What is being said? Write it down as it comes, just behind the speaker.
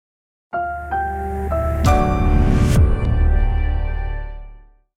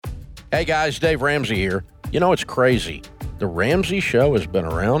Hey guys, Dave Ramsey here. You know, it's crazy. The Ramsey Show has been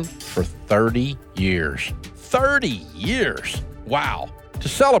around for 30 years. 30 years! Wow. To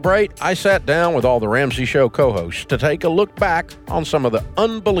celebrate, I sat down with all the Ramsey Show co-hosts to take a look back on some of the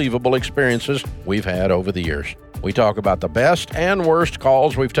unbelievable experiences we've had over the years. We talk about the best and worst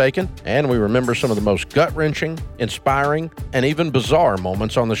calls we've taken, and we remember some of the most gut-wrenching, inspiring, and even bizarre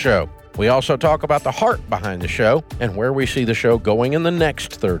moments on the show. We also talk about the heart behind the show and where we see the show going in the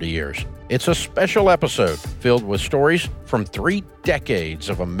next 30 years. It's a special episode filled with stories from 3 decades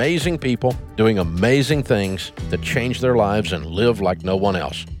of amazing people doing amazing things that change their lives and live like no one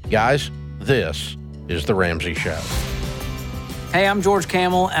else. Guys, this is The Ramsey Show. Hey, I'm George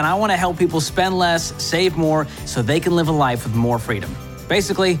Camel, and I want to help people spend less, save more, so they can live a life with more freedom.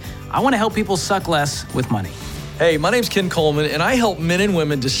 Basically, I want to help people suck less with money. Hey, my name's Ken Coleman, and I help men and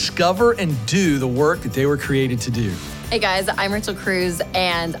women discover and do the work that they were created to do. Hey guys, I'm Rachel Cruz,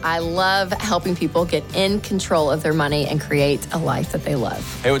 and I love helping people get in control of their money and create a life that they love.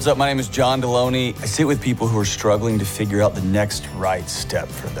 Hey, what's up? My name is John Deloney. I sit with people who are struggling to figure out the next right step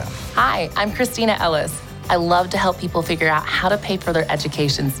for them. Hi, I'm Christina Ellis. I love to help people figure out how to pay for their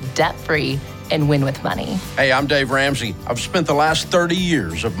educations debt-free and win with money. Hey, I'm Dave Ramsey. I've spent the last 30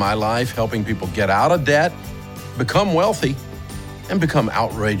 years of my life helping people get out of debt, become wealthy, and become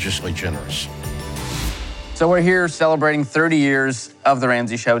outrageously generous. So we're here celebrating 30 years of The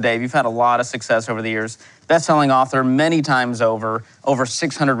Ramsey Show. Dave, you've had a lot of success over the years. Best-selling author many times over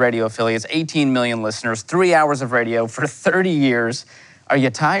 600 radio affiliates, 18 million listeners, 3 hours of radio for 30 years. Are you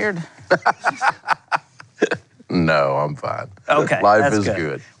tired? No, I'm fine. Okay, Life is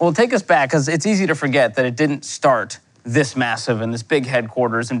good. Well, take us back, because it's easy to forget that it didn't start this massive and this big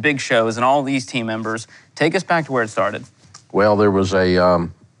headquarters and big shows and all these team members. Take us back to where it started. Well, there was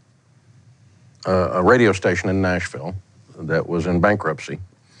a radio station in Nashville that was in bankruptcy.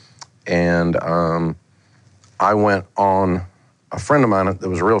 And I went on, a friend of mine that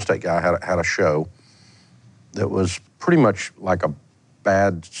was a real estate guy had a show that was pretty much like a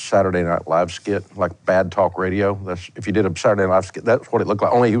bad Saturday Night Live skit, like bad talk radio. If you did a Saturday Night Live skit, that's what it looked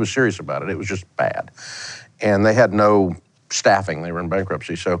like, only he was serious about it. It was just bad. And they had no staffing. They were in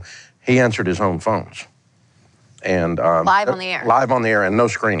bankruptcy. So he answered his own phones. And Live on the air? Live on the air and no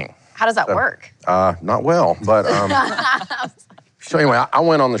screening. How does that work? Not well, but so anyway, I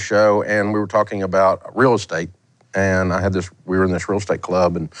went on the show and we were talking about real estate, and we were in this real estate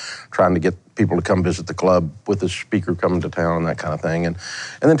club and trying to get people to come visit the club with the speaker coming to town and that kind of thing. And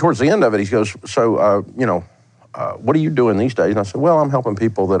then towards the end of it, he goes, so, what are you doing these days? And I said, well, I'm helping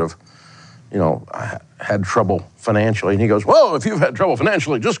people that have, had trouble financially. And he goes, well, if you've had trouble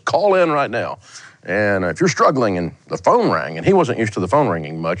financially, just call in right now. And if you're struggling, and the phone rang, and he wasn't used to the phone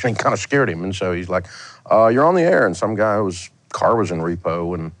ringing much, and it kind of scared him. And so he's like, you're on the air. And some guy whose car was in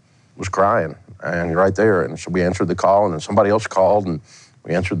repo and was crying, and you're right there. And so we answered the call, and then somebody else called, and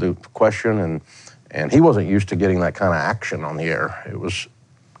we answered the question. And he wasn't used to getting that kind of action on the air. It was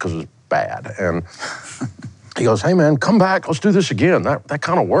because it was bad. And he goes, hey, man, come back. Let's do this again. That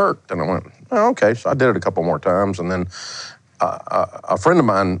kind of worked. And I went, oh, okay. So I did it a couple more times. And then a friend of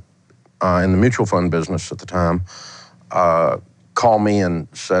mine in the mutual fund business at the time called me and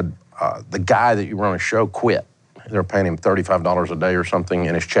said, the guy that you run a show quit. They were paying him $35 a day or something,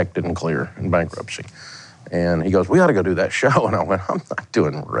 and his check didn't clear in bankruptcy. And he goes, we ought to go do that show. And I went, I'm not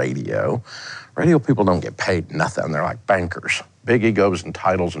doing radio. Radio people don't get paid nothing. They're like bankers. Big egos and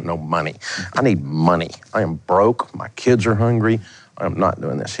titles and no money. I need money. I am broke. My kids are hungry. I'm not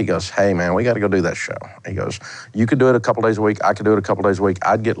doing this. He goes, hey, man, we got to go do that show. He goes, you could do it a couple days a week. I could do it a couple days a week.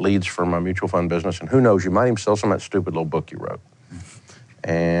 I'd get leads from my mutual fund business. And who knows, you might even sell some of that stupid little book you wrote.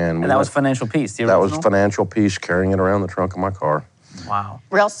 And that was Financial Peace, the original? That was Financial Peace, carrying it around the trunk of my car. Wow.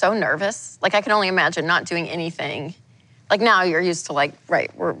 We're all so nervous. Like, I can only imagine not doing anything. Like, now you're used to, like,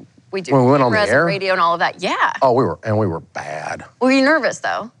 we do when we went on the air? Radio and all of that. Yeah. Oh, we were bad. Were you nervous,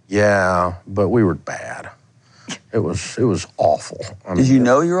 though? Yeah, but we were bad. It was awful. Did you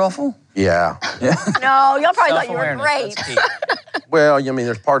know you were awful? Yeah. No, y'all probably thought you were great. Well, I mean,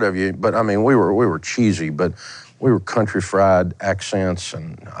 there's part of you, but I mean, we were cheesy, but we were country fried accents,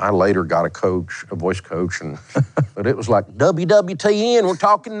 and I later got a voice coach, but it was like, WWTN, we're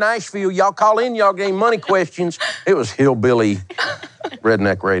talking Nashville, y'all call in, y'all get any money questions. It was hillbilly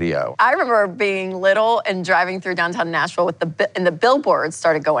redneck radio. I remember being little and driving through downtown Nashville and the billboards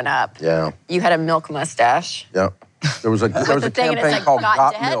started going up. Yeah. You had a milk mustache. Yeah. There was a campaign called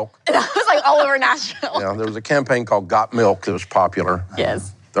Got Milk. And I was like all over Nashville. Yeah, there was a campaign called Got Milk that was popular.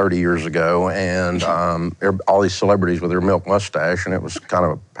 Yes. 30 years ago, and all these celebrities with their milk mustache, and it was kind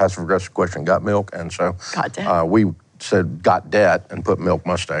of a passive-aggressive question, got milk? And so we got debt and put milk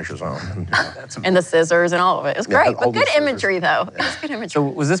mustaches on. And the scissors and all of it. It was great, all but good the scissors. imagery, though. It was good imagery. So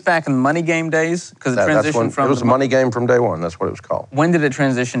was this back in the Money Game days? Because it transitioned from... It was a money game from day one. That's what it was called. When did it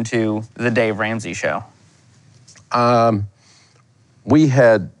transition to the Dave Ramsey Show? We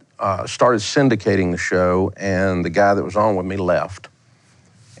had started syndicating the show, and the guy that was on with me left.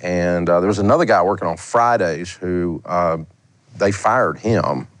 And there was another guy working on Fridays who they fired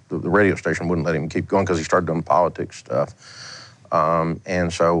him. The radio station wouldn't let him keep going because he started doing politics stuff.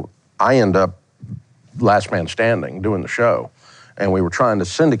 And so I ended up last man standing doing the show. And we were trying to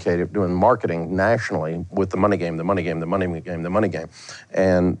syndicate it, doing marketing nationally with the money game, the money game, the money game, the money game.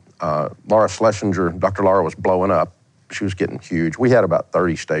 And Laura Schlesinger, Dr. Laura was blowing up. She was getting huge. We had about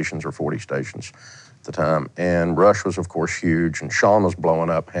 30 stations or 40 stations at the time. And Rush was, of course, huge. And Sean was blowing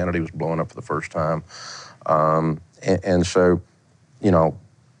up. Hannity was blowing up for the first time. And so, you know,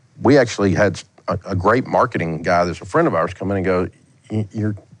 we actually had a great marketing guy that's a friend of ours come in and go,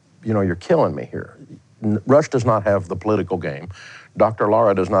 you're killing me here. Rush does not have the political game. Dr.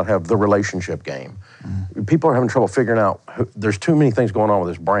 Laura does not have the relationship game. People are having trouble figuring out, there's too many things going on with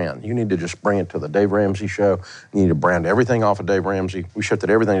this brand. You need to just bring it to the Dave Ramsey Show. You need to brand everything off of Dave Ramsey. We shifted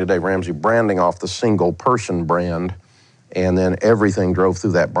everything to Dave Ramsey, branding off the single person brand, and then everything drove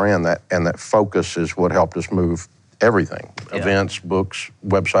through that brand. And that focus is what helped us move everything. Yeah. Events, books,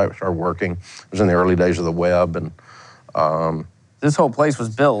 websites started working. It was in the early days of the web. And this whole place was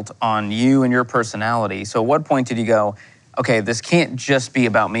built on you and your personality. So at what point did you go, okay, this can't just be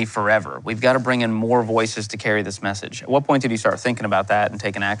about me forever. We've got to bring in more voices to carry this message. At what point did you start thinking about that and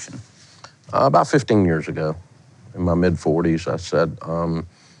taking action? About 15 years ago, in my mid-40s, I said,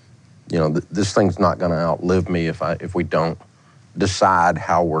 you know, this thing's not going to outlive me if we don't decide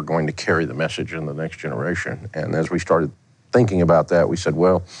how we're going to carry the message in the next generation. And as we started thinking about that, we said,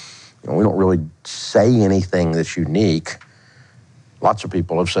 well, you know, we don't really say anything that's unique. Lots of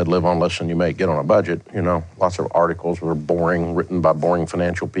people have said live on less than you make, get on a budget. You know, lots of articles were boring, written by boring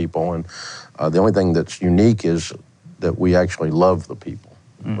financial people. And the only thing that's unique is that we actually love the people.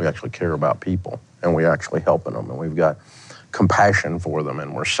 We actually care about people, and we actually helping them. And we've got compassion for them,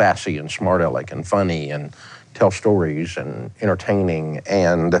 and we're sassy and smart aleck and funny and tell stories and entertaining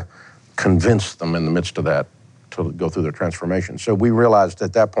and convince them in the midst of that to go through their transformation. So we realized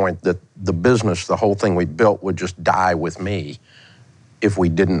at that point that the business, the whole thing we built would just die with me if we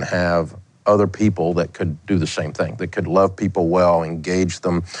didn't have other people that could do the same thing, that could love people well, engage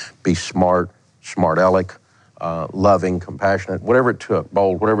them, be smart aleck, loving, compassionate, whatever it took,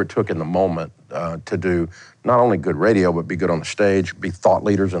 bold, whatever it took in the moment to do not only good radio, but be good on the stage, be thought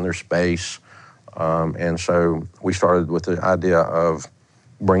leaders in their space. And so we started with the idea of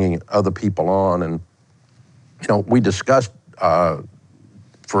bringing other people on. And, you know, we discussed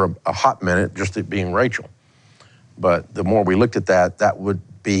for a hot minute just it being Rachel. But the more we looked at that, that would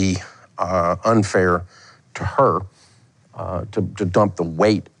be unfair to her to dump the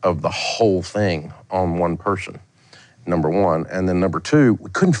weight of the whole thing on one person, number one. And then number two,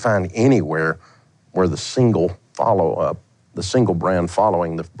 we couldn't find anywhere where the single follow-up, the single brand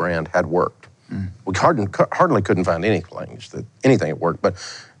following the brand had worked. We hardly couldn't find anything that worked. But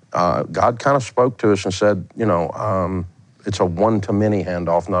God kind of spoke to us and said, you know, it's a one-to-many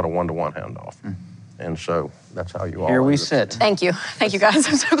handoff, not a one-to-one handoff. And so that's how you all Here we sit. Thank you. Thank you, guys.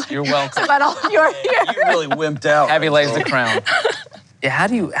 I'm so glad. You're welcome. So glad all of you are here. You really wimped out. Heavy lays the crown. Yeah, how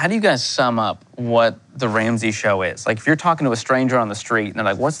do you guys sum up what the Ramsey Show is? Like, if you're talking to a stranger on the street and they're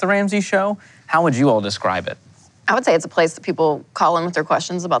like, what's the Ramsey Show? How would you all describe it? I would say it's a place that people call in with their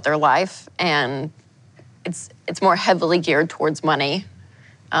questions about their life, and it's more heavily geared towards money.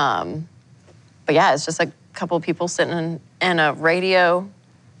 But yeah, it's just a couple of people sitting in a radio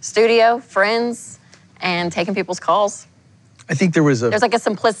studio, friends, and taking people's calls. I think there's like a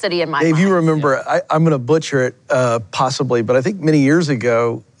simplicity in my Dave, mind. you remember, I'm going to butcher it possibly, but I think many years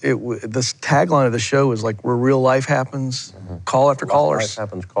ago, this tagline of the show was like, where real life happens, call after caller. Life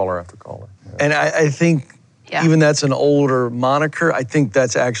happens, caller after caller. Yeah. And I think even that's an older moniker. I think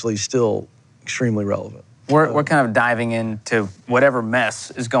that's actually still extremely relevant. We're kind of diving into whatever mess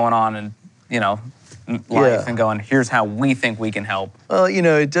is going on in, you know, life and going, here's how we think we can help. Well, you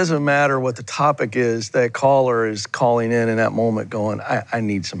know, it doesn't matter what the topic is, that caller is calling in that moment going, I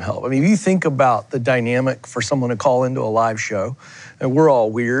need some help. I mean, if you think about the dynamic for someone to call into a live show, and we're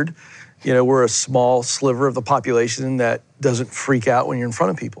all weird, you know, we're a small sliver of the population that doesn't freak out when you're in front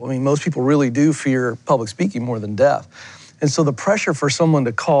of people. I mean, most people really do fear public speaking more than death. And so the pressure for someone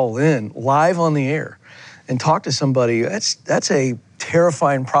to call in live on the air and talk to somebody, that's a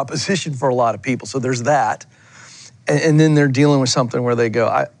terrifying proposition for a lot of people. So there's that. and then they're dealing with something where they go,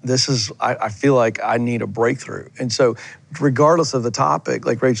 I feel like I need a breakthrough. And so regardless of the topic,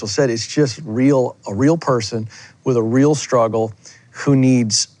 like Rachel said, it's just a real person with a real struggle who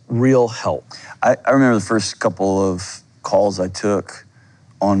needs real help. I remember the first couple of calls I took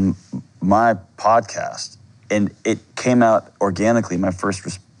on my podcast, and it came out organically. My first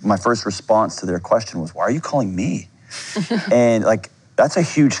response to their question was, "Why are you calling me?" And like, that's a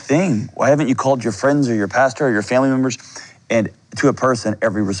huge thing. Why haven't you called your friends or your pastor or your family members? And to a person,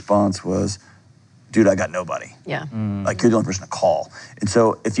 every response was, "Dude, I got nobody." Yeah. Like, you're the only person to call. And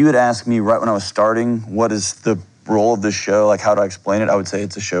so if you had asked me right when I was starting, what is the role of this show, like how do I explain it, I would say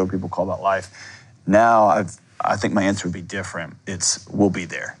it's a show people call about life. Now I think my answer would be different. It's, we'll be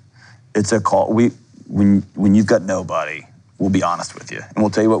there. It's a call. When you've got nobody, we'll be honest with you. And we'll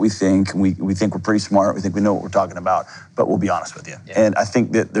tell you what we think. And we think we're pretty smart. We think we know what we're talking about, but we'll be honest with you. Yeah. And I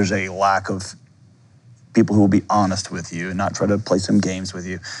think that there's a lack of people who will be honest with you and not try to play some games with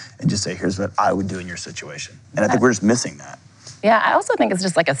you and just say, here's what I would do in your situation. And I think we're just missing that. Yeah, I also think it's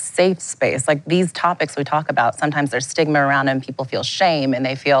just like a safe space. Like these topics we talk about, sometimes there's stigma around them, people feel shame and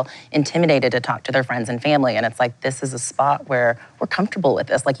they feel intimidated to talk to their friends and family. And it's like, this is a spot where we're comfortable with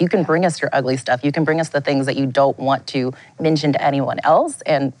this. Like you can bring us your ugly stuff. You can bring us the things that you don't want to mention to anyone else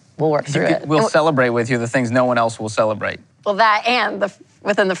and we'll work through it. We'll celebrate with you the things no one else will celebrate. Well, that and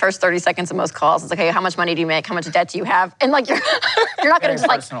within the first 30 seconds of most calls, it's like, hey, how much money do you make? How much debt do you have? And like, you're not going to just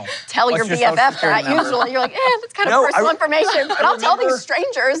like tell your BFF that. Usually, you're like, that's kind of personal information. But I'll tell these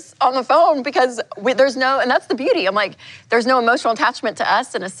strangers on the phone because there's no, and that's the beauty. I'm like, there's no emotional attachment to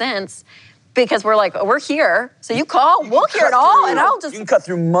us in a sense. Because we're like, we're here, so you call, we'll hear it all, and I'll just... You can cut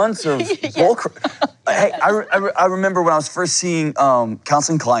through months of bull Hey, I remember when I was first seeing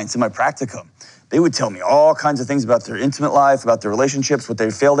counseling clients in my practicum, they would tell me all kinds of things about their intimate life, about their relationships, what they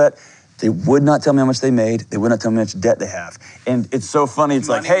failed at. They would not tell me how much they made. They would not tell me how much debt they have. And it's so funny. It's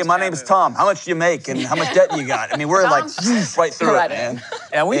like, hey, my name is Tom. How much do you make? And how much debt do you got? I mean, we're like right through it, man.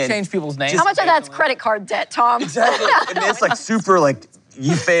 Yeah, we changed people's names. How much of that's credit card debt, Tom? Exactly. I mean, it's like super like,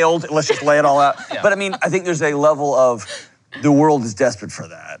 you failed, let's just lay it all out. Yeah. But I mean, I think there's a level of, the world is desperate for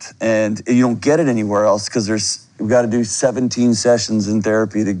that. And you don't get it anywhere else because we've got to do 17 sessions in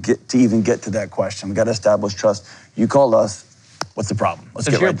therapy to even get to that question. We've got to establish trust. You called us, what's the problem? Let's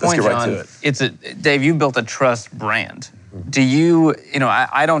get right to it. Dave, you built a trust brand. Do you know,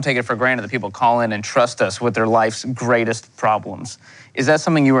 I don't take it for granted that people call in and trust us with their life's greatest problems. Is that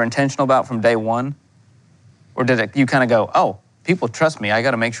something you were intentional about from day one? Or did you kind of go, oh, people trust me, I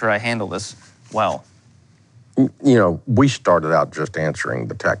got to make sure I handle this well? You know, we started out just answering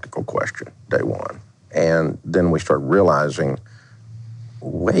the tactical question, day one. And then we started realizing,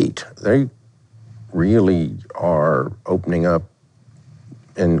 wait, they really are opening up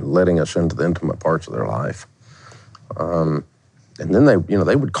and letting us into the intimate parts of their life. And then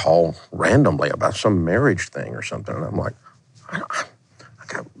they would call randomly about some marriage thing or something. And I'm like,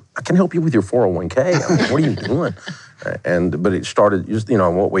 I can help you with your 401k. I mean, what are you doing? But it started,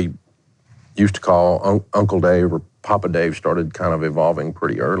 what we used to call Uncle Dave or Papa Dave started kind of evolving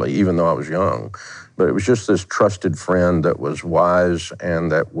pretty early, even though I was young. But it was just this trusted friend that was wise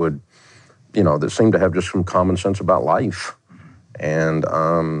and that would, that seemed to have just some common sense about life. And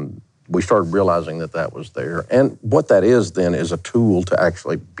we started realizing that was there. And what that is then is a tool to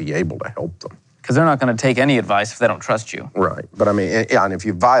actually be able to help them. Because they're not going to take any advice if they don't trust you. Right. But I mean, yeah, and if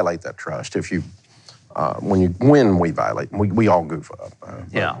you violate that trust, when we violate, we all goof up.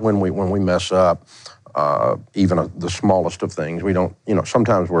 When we mess up, even the smallest of things, we don't,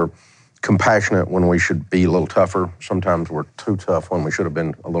 sometimes we're compassionate when we should be a little tougher. Sometimes we're too tough when we should have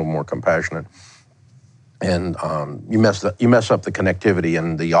been a little more compassionate. And you mess up the connectivity,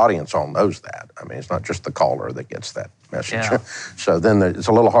 and the audience all knows that. I mean, it's not just the caller that gets that message. Yeah. So then it's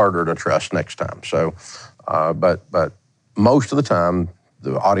a little harder to trust next time. So, but most of the time,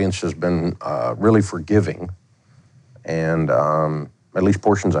 the audience has been really forgiving, and at least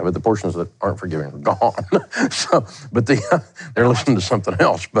portions of it. The portions that aren't forgiving are gone. But they're listening to something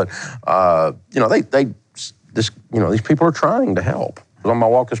else. But these people are trying to help. I was on my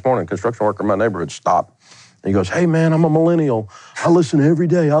walk this morning. A construction worker in my neighborhood stopped. And he goes, "Hey man, I'm a millennial. I listen every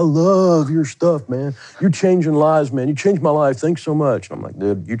day. I love your stuff, man. You're changing lives, man. You changed my life. Thanks so much." And I'm like,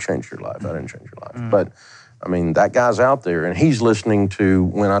 dude, you changed your life. I didn't change your life. But I mean, that guy's out there, and he's listening to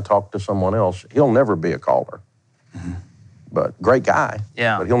when I talk to someone else. He'll never be a caller. But great guy,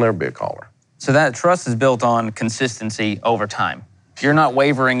 but he'll never be a caller. So that trust is built on consistency over time. You're not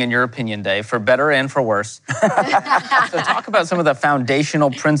wavering in your opinion, Dave, for better and for worse. So talk about some of the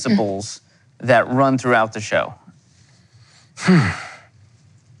foundational principles that run throughout the show.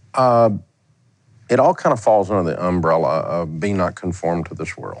 it all kind of falls under the umbrella of be not conformed to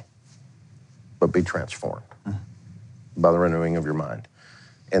this world, but be transformed by the renewing of your mind.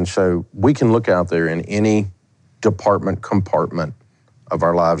 And so we can look out there in any compartment of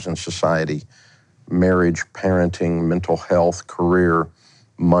our lives in society, marriage, parenting, mental health, career,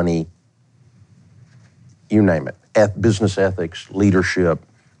 money, you name it, business ethics, leadership.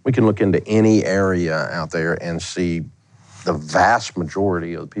 We can look into any area out there and see the vast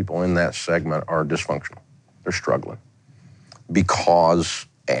majority of the people in that segment are dysfunctional. They're struggling because,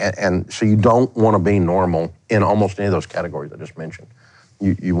 and so you don't want to be normal in almost any of those categories I just mentioned.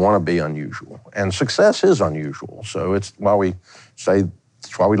 You want to be unusual, and success is unusual. So it's why we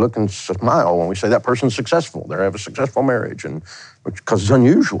look and smile when we say that person's successful. They have a successful marriage, and because it's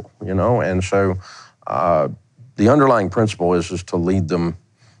unusual, you know. And so the underlying principle is to lead them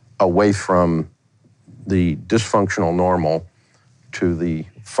away from the dysfunctional normal to the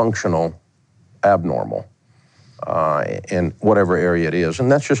functional abnormal in whatever area it is.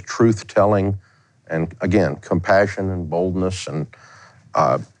 And that's just truth telling, and again, compassion and boldness and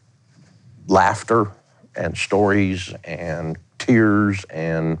laughter and stories and tears,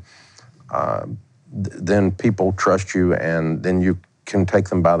 and then people trust you, and then you can take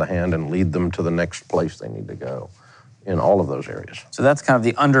them by the hand and lead them to the next place they need to go in all of those areas. So that's kind of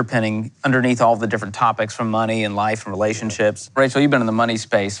the underpinning underneath all the different topics from money and life and relationships. Rachel, you've been in the money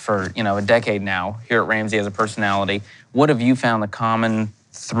space for, a decade now here at Ramsey as a personality. What have you found the common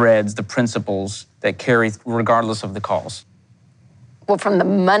threads, the principles that carry regardless of the calls? Well, from the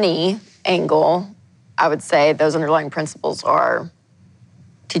money angle, I would say those underlying principles are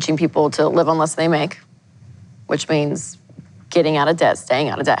teaching people to live on less than they make, which means getting out of debt, staying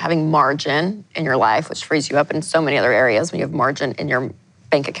out of debt, having margin in your life, which frees you up in so many other areas when you have margin in your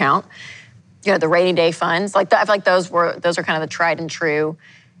bank account. The rainy day funds, I feel like those are kind of the tried and true.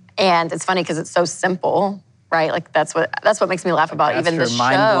 And it's funny because it's so simple, right? Like that's what makes me laugh about even the show.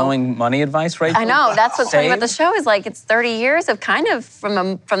 Mind-blowing money advice, right? I know, that's what's funny about the show is like it's 30 years of kind of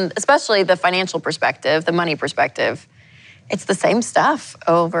from especially the financial perspective, the money perspective. It's the same stuff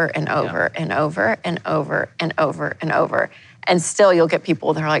over and over and over and over and over and over. And still you'll get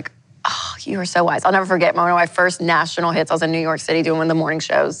people that are like, oh, you are so wise. I'll never forget one of my first national hits. I was in New York City doing one of the morning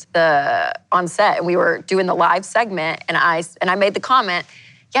shows on set, and we were doing the live segment, and I made the comment,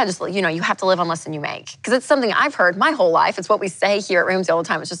 you have to live on less than you make. Because it's something I've heard my whole life. It's what we say here at Ramsey all the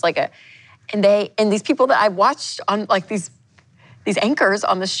time. It's just like and these people that I watched on like these anchors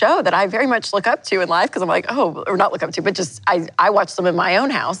on the show that I very much look up to in life, because I'm like, or not look up to, but just I watch them in my own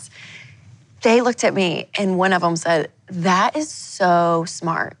house. They looked at me, and one of them said, "That is so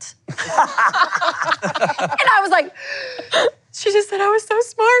smart." And I was like, she just said I was so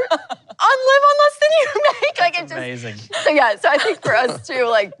smart. Live on less than you make. Like it's amazing. So I think for us too,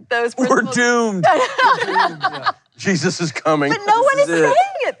 like those principles. We're doomed. Jesus is coming. But no one is saying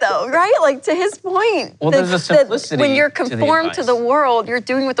it though, right? Like to his point. Well, there's a simplicity when you're conformed to the world, you're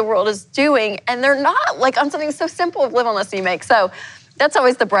doing what the world is doing, and they're not like on something so simple of live on less than you make. So that's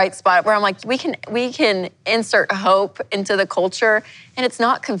always the bright spot where I'm like, we can insert hope into the culture, and it's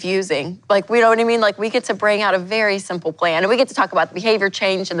not confusing. Like, you know what I mean? Like, we get to bring out a very simple plan, and we get to talk about the behavior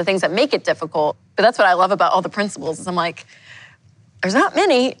change and the things that make it difficult. But that's what I love about all the principles is I'm like, there's not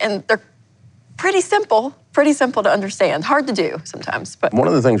many, and they're pretty simple to understand. Hard to do sometimes. But one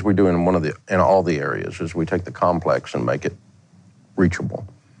of the things we do in all the areas is we take the complex and make it reachable.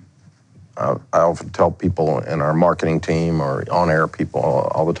 I often tell people in our marketing team or on-air people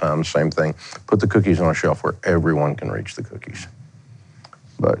all the time the same thing. Put the cookies on a shelf where everyone can reach the cookies.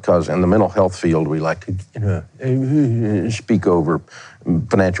 Because in the mental health field, we like to speak over,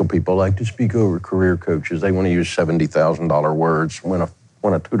 financial people like to speak over career coaches. They want to use $70,000 words when a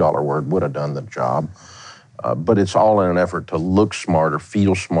 $2 word would have done the job. But it's all in an effort to look smarter,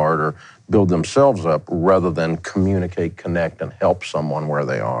 feel smarter, build themselves up rather than communicate, connect, and help someone where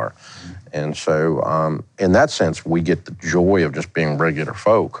they are. And so in that sense, we get the joy of just being regular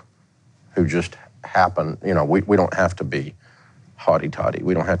folk who just happen, we don't have to be haughty-toddy.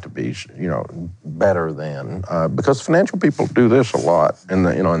 We don't have to be, better than, because financial people do this a lot in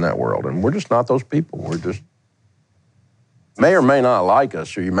that world. And we're just not those people. We're just, may or may not like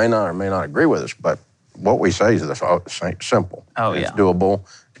us, or you may not agree with us, but what we say is this simple. It's doable,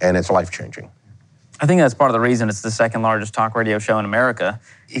 and it's life-changing. I think that's part of the reason it's the second largest talk radio show in America.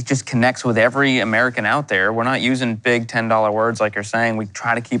 It just connects with every American out there. We're not using big $10 words like you're saying. We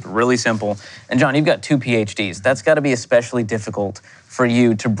try to keep it really simple. And John, you've got 2 PhDs. That's got to be especially difficult for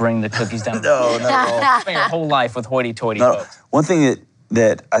you to bring the cookies down. No, not at all. Spend your whole life with hoity-toity folks. One thing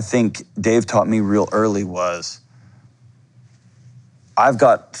that I think Dave taught me real early was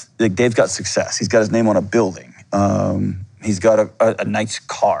Dave's got success. He's got his name on a building. He's got a nice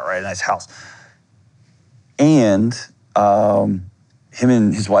car, right? A nice house. And him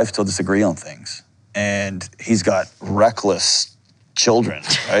and his wife still disagree on things. And he's got reckless children,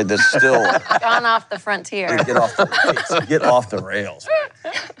 right? That's still Gone off the frontier. get off the rails.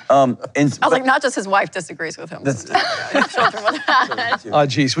 And, I was like, not just his wife disagrees with him. Children with that. Oh,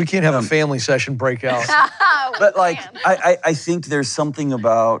 geez, we can't have a family session breakout. But like, I think there's something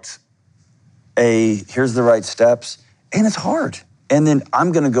about here's the right steps, and it's hard. And then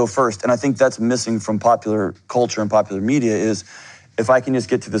I'm gonna go first. And I think that's missing from popular culture and popular media is, if I can just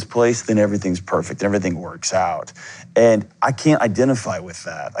get to this place, then everything's perfect and everything works out. And I can't identify with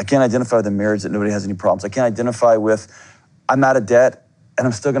that. I can't identify with a marriage that nobody has any problems. I can't identify with, I'm out of debt and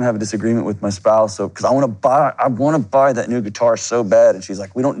I'm still gonna have a disagreement with my spouse. So, because I wanna buy that new guitar so bad. And she's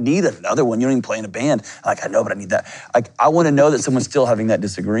like, we don't need another one. You don't even play in a band. I'm like, I know, but I need that. Like, I wanna know that someone's still having that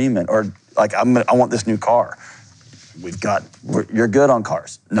disagreement, or like, I want this new car. You're good on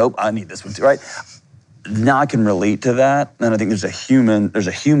cars. Nope, I need this one too, right? Now I can relate to that, and I think there's a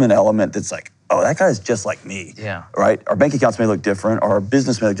human element that's like, oh, that guy's just like me. Yeah. Right? Our bank accounts may look different, or our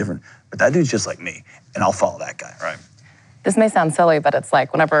business may look different, but that dude's just like me, and I'll follow that guy, right? This may sound silly, but it's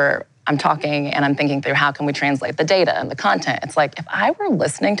like whenever I'm talking and I'm thinking through how can we translate the data and the content, it's like, if I were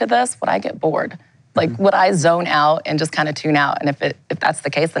listening to this, would I get bored? Like, would I zone out and just kind of tune out? And if that's the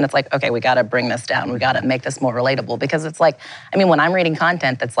case, then it's like, okay, we got to bring this down. We got to make this more relatable, because it's like, I mean, when I'm reading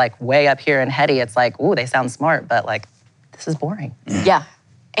content that's like way up here and heady, it's like, ooh, they sound smart, but like, this is boring. Yeah.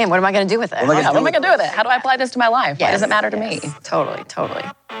 And what am I going to do with it? What am I going to do with it? How do I apply this to my life? Yes, Why does it matter to me? Totally, totally.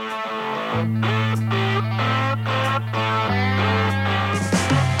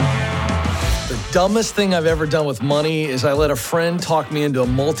 The dumbest thing I've ever done with money is I let a friend talk me into a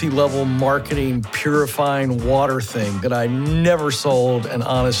multi-level marketing purifying water thing that I never sold, and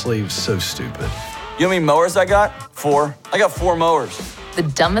honestly was so stupid. You know how many mowers I got? 4. I got 4 mowers. The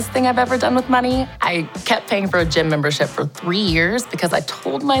dumbest thing I've ever done with money, I kept paying for a gym membership for 3 years because I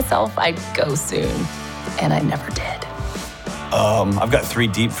told myself I'd go soon, and I never did. I've got 3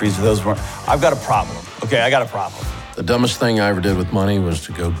 deep freezers. I've got a problem. Okay, I got a problem. The dumbest thing I ever did with money was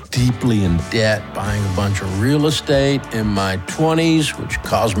to go deeply in debt, buying a bunch of real estate in my 20s, which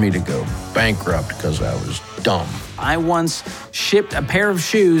caused me to go bankrupt because I was dumb. I once shipped a pair of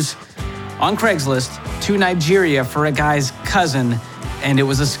shoes on Craigslist to Nigeria for a guy's cousin, and it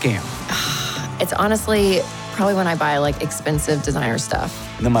was a scam. It's honestly probably when I buy like expensive designer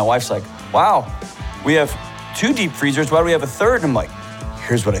stuff. And then my wife's like, wow, we have 2 deep freezers. Why do we have a 3rd? And I'm like,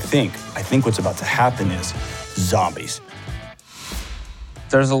 here's what I think. I think what's about to happen is zombies.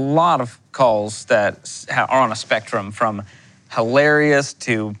 There's a lot of calls that are on a spectrum, from hilarious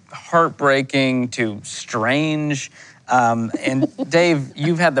to heartbreaking to strange. And Dave,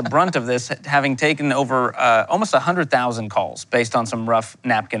 you've had the brunt of this, having taken over almost 100,000 calls based on some rough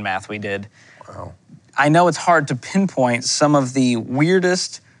napkin math we did. Wow. I know it's hard to pinpoint some of the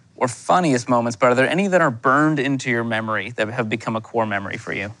weirdest or funniest moments, but are there any that are burned into your memory that have become a core memory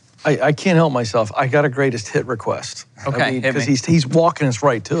for you? I can't help myself. I got a greatest hit request. Okay, because he's walking us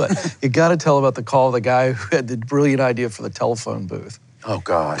right to it. You got to tell about the call of the guy who had the brilliant idea for the telephone booth. Oh,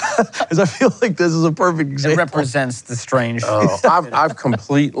 God. Because I feel like this is a perfect It example. represents the strange. Oh, I've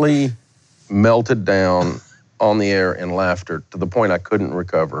completely melted down on the air in laughter to the point I couldn't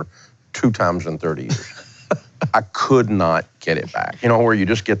recover 2 times in 30 years. I could not get it back. You know, where you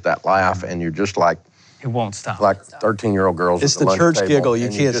just get that laugh and you're just like, It won't stop. like 13-year-old girls It's at the the lunch church table, giggle. You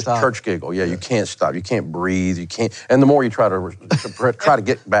and can't just stop. Church giggle. Yeah, you can't stop. You can't breathe. You can't. And the more you try to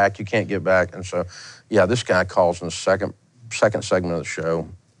get back, you can't get back. And so, yeah, this guy calls in the second segment of the show,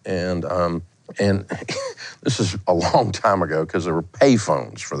 and this is a long time ago because there were pay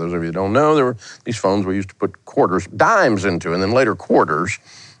phones. For those of you who don't know, there were these phones we used to put dimes into, and then later quarters,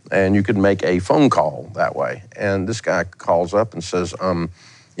 and you could make a phone call that way. And this guy calls up and says,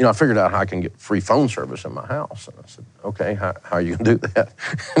 you know, I figured out how I can get free phone service in my house. And I said, okay, how are you gonna do that?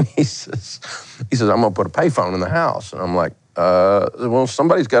 And he says, I'm gonna put a payphone in the house. And I'm like, well,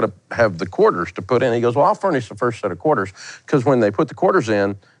 somebody's got to have the quarters to put in. He goes, well, I'll furnish the first set of quarters, because when they put the quarters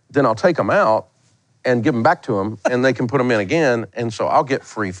in, then I'll take them out and give them back to them, and they can put them in again, and so I'll get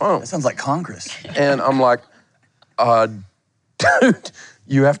free phone. That sounds like Congress. And I'm like, dude,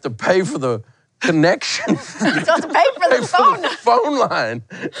 you have to pay for the connection. You have to pay for the phone. Line.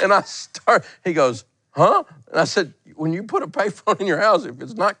 And he goes, huh? And I said, when you put a payphone in your house, if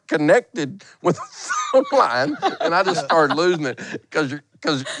it's not connected with a phone line, and I just started losing it because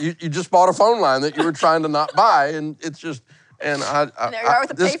you just bought a phone line that you were trying to not buy, and it's just, And there you are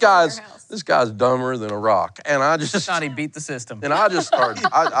with a payphone in your house. this guy's dumber than a rock. And I just Thought he beat the system. and I just started.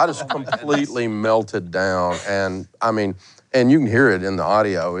 I just completely melted down. And I mean, and you can hear it in the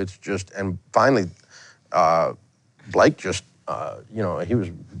audio. It's just. And finally, Blake just. He was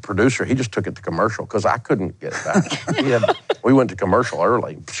producer. He just took it to commercial because I couldn't get it back. We went to commercial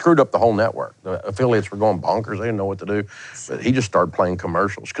early, screwed up the whole network. The affiliates were going bonkers. They didn't know what to do. But he just started playing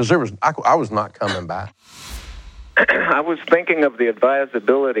commercials because I was not coming back. I was thinking of the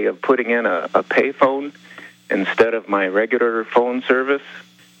advisability of putting in a payphone instead of my regular phone service,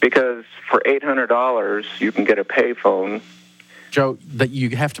 because for $800 you can get a payphone. Joe, that you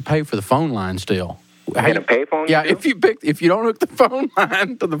have to pay for the phone line still. And a payphone? Yeah, too? if you don't hook the phone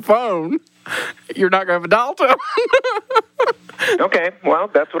line to the phone, you're not going to have a dial tone. Okay, well,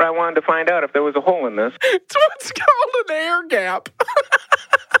 that's what I wanted to find out, if there was a hole in this. It's what's called an air gap.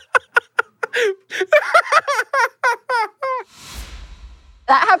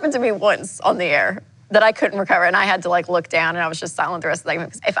 That happened to me once on the air that I couldn't recover, and I had to look down, and I was just silent the rest of the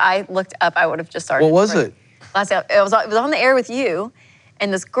segment. If I looked up, I would have just started. What was it? It was on the air with you,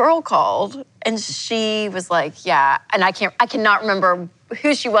 and this girl called, and she was like, "Yeah," and I cannot remember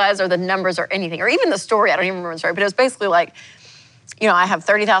who she was or the numbers or anything, or even the story. I don't even remember the story, but it was basically like, I have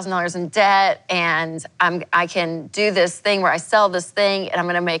 $30,000 in debt, and I can do this thing where I sell this thing, and I'm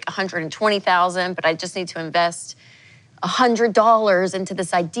going to make $120,000, but I just need to invest $100 into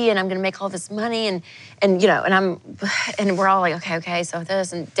this idea, and I'm going to make all this money, and we're all like, okay, so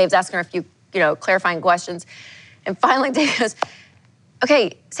this, and Dave's asking her a few clarifying questions, and finally Dave goes,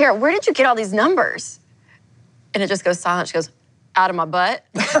 "Okay, Sarah, where did you get all these numbers?" And it just goes silent. She goes, "Out of my butt."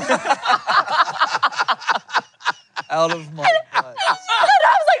 Out of my butt. And I was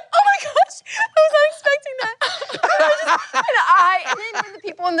like, "Oh my gosh, I was not expecting that." And then when the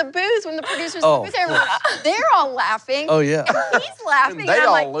people in the booth, when the producers in the booth, they're all laughing. Oh, yeah. And he's laughing. And they and I'm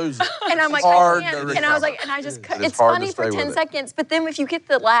all like, lose it. And I'm like, hard I can't. to And I was recover. like, and I just couldn't. It's It's hard funny to for stay 10 with it. seconds, but then if you get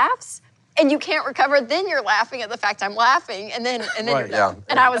the laughs and you can't recover, then you're laughing at the fact I'm laughing, and then you're Right, done. yeah.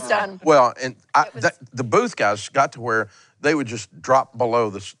 And I was done. Well, and the booth guys got to where they would just drop below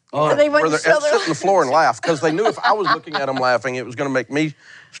this. So they wouldn't show their sit on the floor and laugh because they knew if I was looking at them laughing, it was going to make me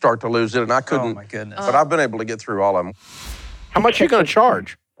start to lose it, and I couldn't. Oh, my goodness. But I've been able to get through all of them. How much are you going to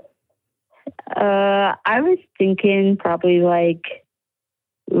charge? I was thinking probably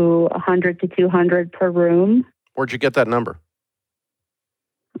 100 to 200 per room. Where'd you get that number?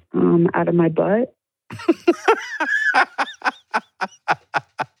 Out of my butt.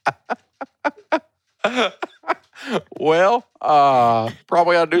 Well,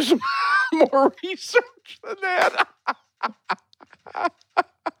 probably ought to do some more research than that.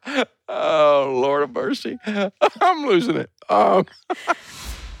 Oh, Lord of mercy. I'm losing it.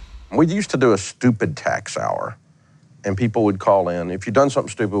 We used to do a stupid tax hour, and people would call in. If you'd done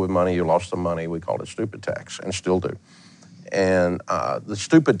something stupid with money, you lost some money, we called it stupid tax, and still do. And the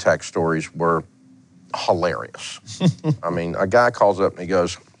stupid tax stories were hilarious. I mean, a guy calls up and he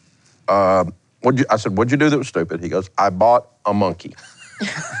goes, I said, "What'd you do that was stupid?" He goes, "I bought a monkey."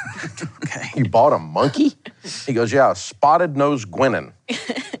 Okay. "You bought a monkey?" He goes, "Yeah, a spotted-nosed guinean."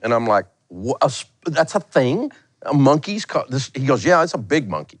 And I'm like, "What? That's a thing? A monkey's called this?" He goes, "Yeah, it's a big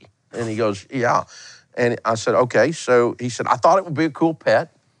monkey." And he goes, "Yeah." And I said, "Okay." So he said, "I thought it would be a cool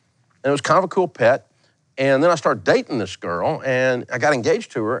pet." And it was kind of a cool pet. And then I started dating this girl, and I got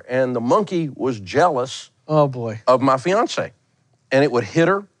engaged to her, and the monkey was jealous Oh, boy. of my fiance. And it would hit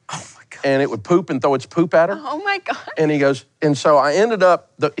her, and it would poop and throw its poop at her. Oh my God. And he goes, and so I ended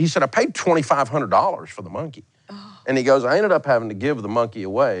up, he said, I paid $2,500 for the monkey. And he goes, I ended up having to give the monkey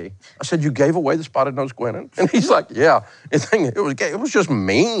away. I said, "You gave away the spotted-nosed guinean?" And he's like, "Yeah." It was just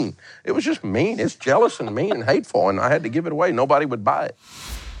mean. It was just mean. It's jealous and mean and hateful, and I had to give it away. Nobody would buy it.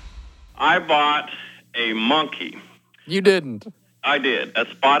 I bought a monkey. You didn't. I did. A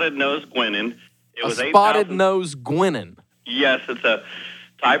spotted-nosed guinean. It was A 8,000 spotted-nosed guinean. Yes, it's a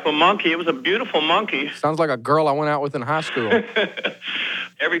type of monkey. It was a beautiful monkey. Sounds like a girl I went out with in high school.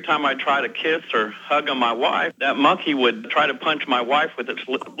 Every time I try to kiss or hug on my wife, that monkey would try to punch my wife with its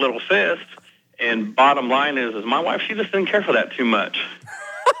little fist. And bottom line is my wife, she just didn't care for that too much.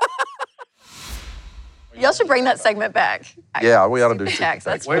 Y'all should bring that segment back. Yeah, we ought to do Stupid tax.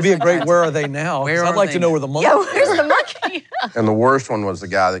 That's It'd be a great "Where are they now?" 'cause Where I'd are like they to know now? where the monkey Yeah, where's the monkey? And the worst one was the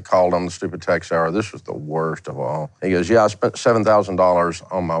guy that called on the stupid tax hour. This was the worst of all. He goes, "Yeah, I spent $7,000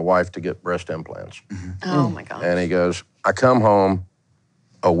 on my wife to get breast implants." Oh my God. And he goes, "I come home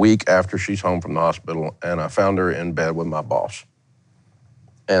a week after she's home from the hospital, and I found her in bed with my boss.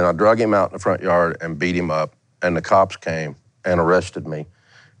 And I drug him out in the front yard and beat him up, and the cops came and arrested me."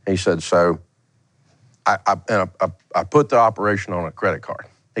 He said, "So I put the operation on a credit card.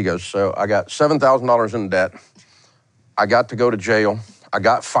 He goes, so I got $7,000 in debt. I got to go to jail. I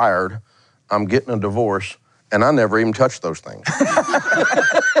got fired. I'm getting a divorce, and I never even touched those things.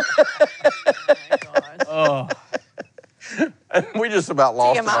 Oh. And we just about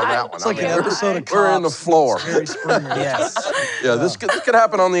lost it on that one. It's like an episode of Cops. We're in the floor. Yes. Yeah, this could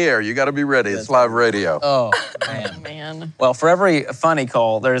happen on the air. You got to be ready. It's live radio. Oh, man. Well, for every funny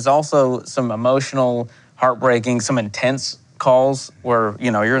call, there's also some emotional, heartbreaking, some intense calls where,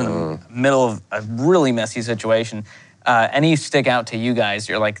 you're in the middle of a really messy situation. Any stick out to you guys?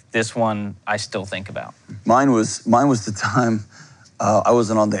 You're like, this one I still think about. Mine was the time I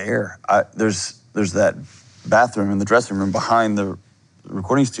wasn't on the air. There's that bathroom in the dressing room behind the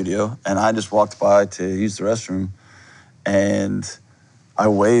recording studio, and I just walked by to use the restroom, and I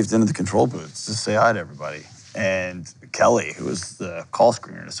waved into the control booths to say hi to everybody. And Kelly, who was the call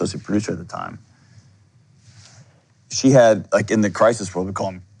screener and associate producer at the time, she had, like in the crisis world, we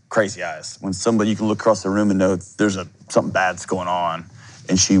call them crazy eyes. When somebody, you can look across the room and know there's something bad's going on.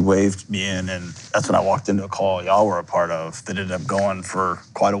 And she waved me in, and that's when I walked into a call y'all were a part of that ended up going for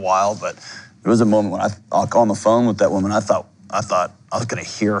quite a while. But there was a moment when I on the phone with that woman, I thought I was gonna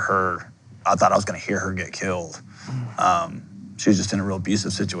hear her. I thought I was gonna hear her get killed. She was just in a real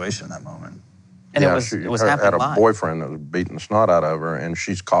abusive situation in that moment. And it was happening had a live. boyfriend that was beating the snot out of her, and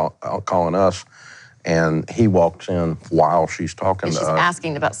she's calling us, and he walks in while she's talking And to she's us.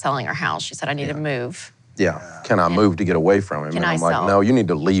 asking about selling her house. She said, I need to move. Yeah, can I move to get away from him? Can And I I'm like, sell? no, you need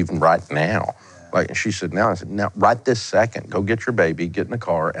to leave right now. Like, and she said, now. I said, now, right this second, go get your baby, get in the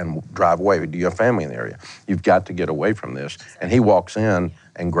car, and drive away. Do you have family in the area? You've got to get away from this. And he walks in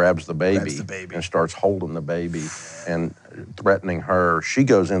and grabs the baby and starts holding the baby and threatening her. She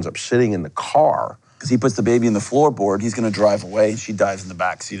ends up sitting in the car. Because he puts the baby in the floorboard, he's gonna drive away, and she dives in the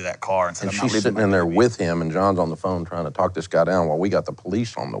back seat of that car and said, And I'm not she's leaving sitting my in there baby. with him, and John's on the phone trying to talk this guy down while we got the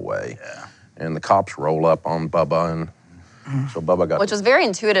police on the way. Yeah. And the cops roll up on Bubba, and so Bubba got... Which was very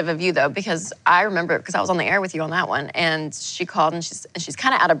intuitive of you, though, because I remember, because I was on the air with you on that one, and she called, and she's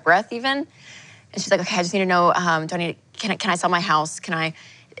kind of out of breath even, and she's like, okay, I just need to know, can I sell my house? Can I?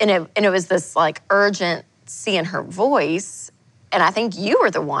 And it was this like urgency in her voice, and I think you were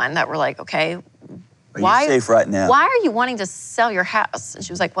the one that were like, okay, Are you safe right now? Why are you wanting to sell your house? And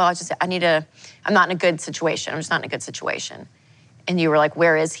she was like, well, I'm not in a good situation. I'm just not in a good situation. And you were like,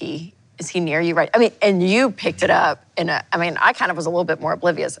 where is he? Is he near you? Right. I mean, and you picked it up. And I kind of was a little bit more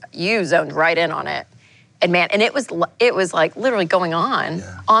oblivious. You zoned right in on it. And man, and it was like literally going on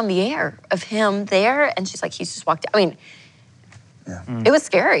the air of him there. And she's like, he's just walked out. I mean, it was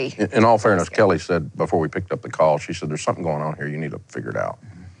scary. In all fairness, Kelly said before we picked up the call, she said, there's something going on here. You need to figure it out.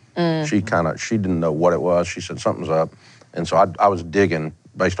 She didn't know what it was. She said, something's up. And so I was digging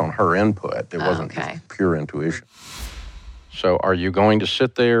based on her input. It wasn't just pure intuition. So are you going to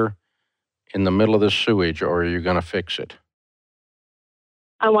sit there in the middle of this sewage, or are you going to fix it?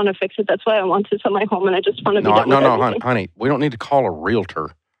 I want to fix it. That's why I want to sell my home, and I just want to be done with everything. honey, we don't need to call a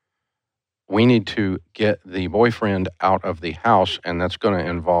realtor. We need to get the boyfriend out of the house, and that's going to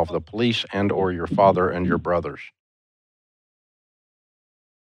involve the police and or your father and your brothers.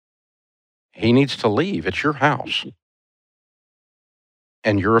 He needs to leave. It's your house.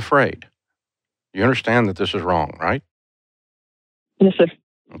 And you're afraid. You understand that this is wrong, right? Yes, sir.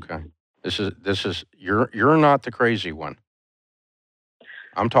 Okay. This is you're not the crazy one.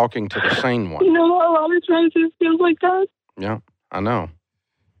 I'm talking to the sane one. You know, a lot of times it feels like that. Yeah, I know.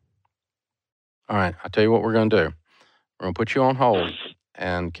 All right, I'll tell you what we're going to do. We're going to put you on hold,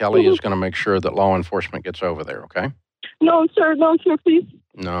 and Kelly is going to make sure that law enforcement gets over there, okay? No, sir, please.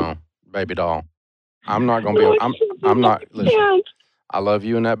 No, baby doll. I'm not going to be... I'm not... Listen, I love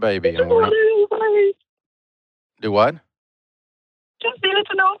you and that baby. And we're not, do what? Just needed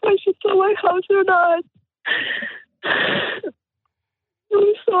to know if I should sell my house or not.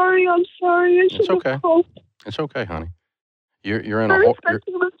 I'm sorry. I It's okay. It's okay, honey. You're in a I'm whole...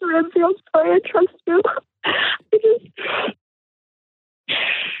 respecting Mr. Ramsey. I'm sorry. I trust you.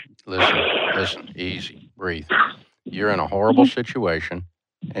 Listen, easy, breathe. You're in a horrible situation,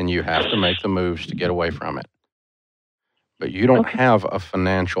 and you have to make the moves to get away from it. But you don't have a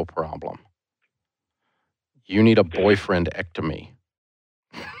financial problem. You need a boyfriend-ectomy.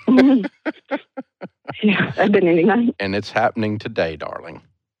 Yeah, I've been needing that. And it's happening today, darling.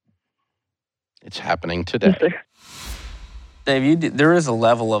 It's happening today. Yes, Dave, there is a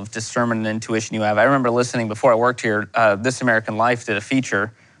level of discernment and intuition you have. I remember listening before I worked here, This American Life did a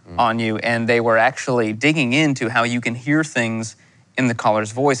feature on you, and they were actually digging into how you can hear things in the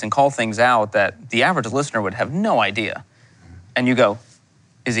caller's voice and call things out that the average listener would have no idea. And you go,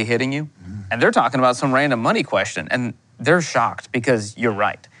 is he hitting you? And they're talking about some random money question, and they're shocked because you're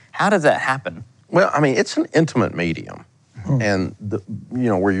right. How does that happen? Well, I mean, it's an intimate medium, and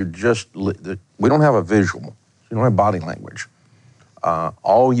where you're just we don't have a visual, you don't have body language.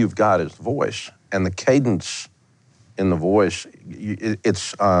 All you've got is the voice, and the cadence in the voice.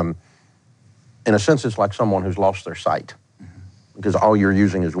 It's in a sense, it's like someone who's lost their sight, because all you're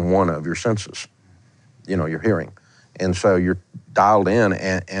using is one of your senses, your hearing, and so you're dialed in,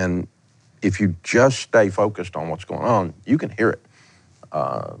 and if you just stay focused on what's going on, you can hear it.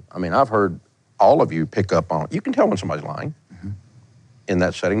 I mean, I've heard all of you pick up on, you can tell when somebody's lying in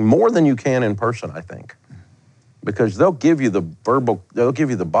that setting, more than you can in person, I think. Because they'll give you the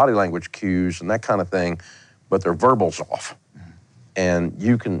body language cues and that kind of thing, but their verbal's off. And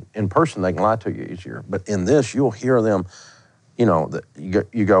you can, in person, they can lie to you easier. But in this, you'll hear them,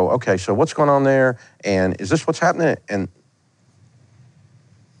 you go, okay, so what's going on there? And is this what's happening? And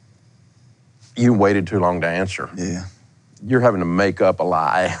you waited too long to answer. Yeah. You're having to make up a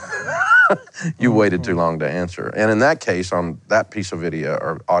lie. You waited too long to answer. And in that case, on that piece of video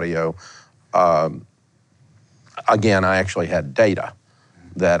or audio, again, I actually had data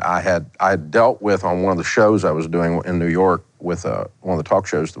that I had dealt with on one of the shows I was doing in New York with one of the talk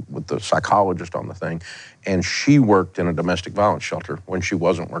shows with the psychologist on the thing. And she worked in a domestic violence shelter when she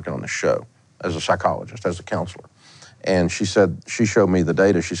wasn't working on the show as a psychologist, as a counselor. And she showed me the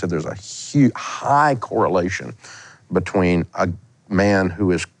data. She said there's a high correlation between a man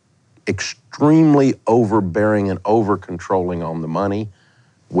who is extremely overbearing and over-controlling on the money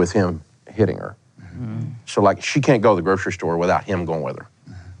with him hitting her. So like, she can't go to the grocery store without him going with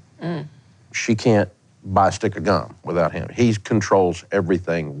her. She can't buy a stick of gum without him. He controls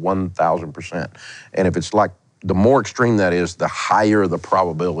everything 1,000%. And if it's like, the more extreme that is, the higher the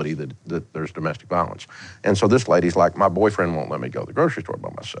probability that there's domestic violence. And so this lady's like, my boyfriend won't let me go to the grocery store by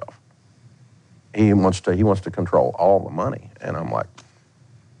myself. He wants to control all the money. And I'm like,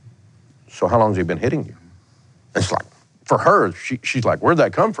 so how long has he been hitting you? And it's like, for her, she's like, where'd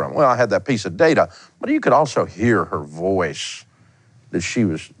that come from? Well, I had that piece of data, but you could also hear her voice, that she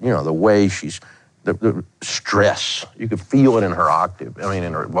was, the way the stress, you could feel it in her octave,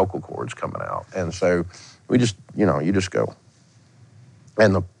 in her vocal cords coming out. And so we just, you just go.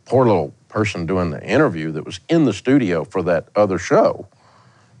 And the poor little person doing the interview that was in the studio for that other show,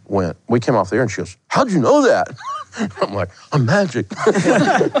 we came off there and she goes, how'd you know that? I'm like, I'm magic.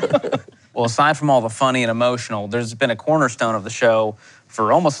 Well, aside from all the funny and emotional, there's been a cornerstone of the show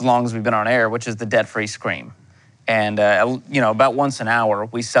for almost as long as we've been on air, which is the debt-free scream. And, about once an hour,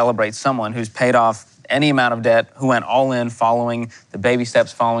 we celebrate someone who's paid off any amount of debt, who went all in following the baby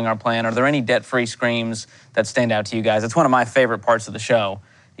steps, following our plan. Are there any debt-free screams that stand out to you guys? It's one of my favorite parts of the show,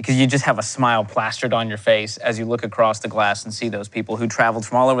 because you just have a smile plastered on your face as you look across the glass and see those people who traveled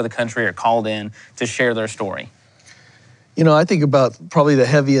from all over the country or called in to share their story. I think about probably the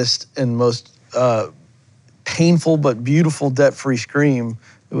heaviest and most painful but beautiful debt-free scream.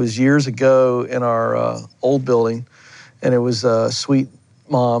 It was years ago in our old building, and it was a sweet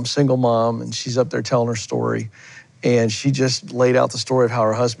mom, single mom, and she's up there telling her story. And she just laid out the story of how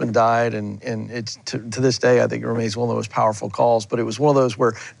her husband died, and it's to this day, I think it remains one of the most powerful calls. But it was one of those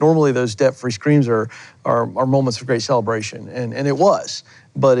where normally those debt-free screams are moments of great celebration, and it was.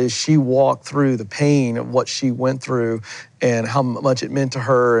 But as she walked through the pain of what she went through and how much it meant to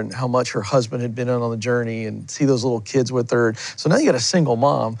her and how much her husband had been on the journey, and see those little kids with her. So now you got a single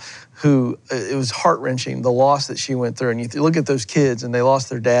mom who, it was heart-wrenching, the loss that she went through. And you look at those kids and they lost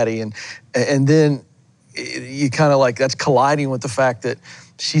their daddy, and then you kind of like, that's colliding with the fact that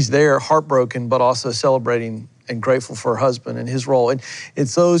she's there heartbroken, but also celebrating and grateful for her husband and his role. And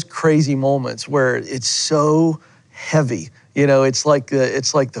it's those crazy moments where it's so heavy. It's like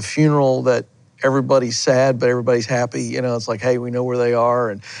the funeral that everybody's sad, but everybody's happy. It's like, hey, we know where they are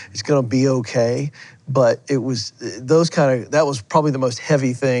and it's gonna be okay. But it was that was probably the most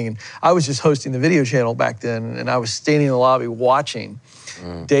heavy thing. And I was just hosting the video channel back then, and I was standing in the lobby watching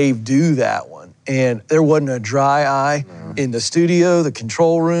Dave do that one. And there wasn't a dry eye in the studio, the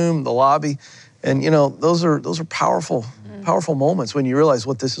control room, the lobby. And those are powerful moments when you realize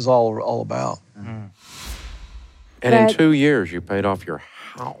what this is all about. And in 2 years, you paid off your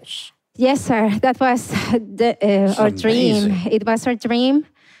house. Yes, sir. That was our dream. It was our dream,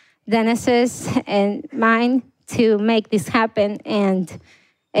 Dennis's and mine, to make this happen.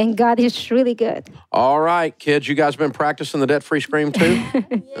 And God is really good. All right, kids, you guys been practicing the debt-free scream too?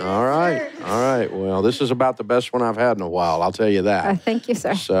 Yes, all right. Sir. All right. Well, this is about the best one I've had in a while, I'll tell you that. Thank you,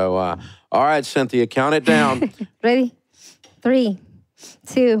 sir. So, all right, Cynthia, count it down. Ready? 3,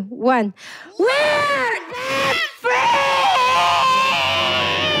 2, 1. We're debt-free!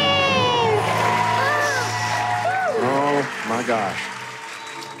 my gosh.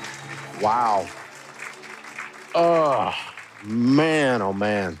 Wow. Oh, man, oh,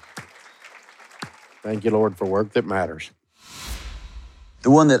 man. Thank you, Lord, for work that matters.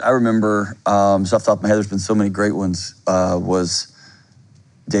 The one that I remember, just off the top of my head, there's been so many great ones, was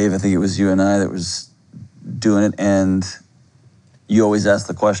Dave, I think it was you and I that was doing it, and you always ask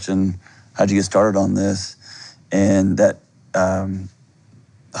the question, how'd you get started on this? And that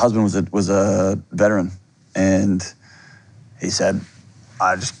husband was a veteran, and he said,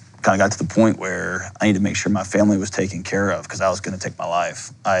 I just kind of got to the point where I need to make sure my family was taken care of because I was going to take my life.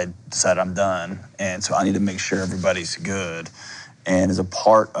 I decided I'm done, and so I need to make sure everybody's good. And as a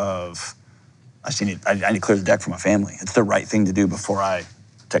part of, I need to clear the deck for my family. It's the right thing to do before I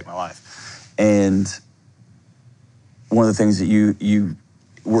take my life. And one of the things that you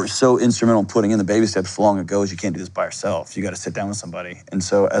were so instrumental in putting in the baby steps long ago is you can't do this by yourself. You got to sit down with somebody. And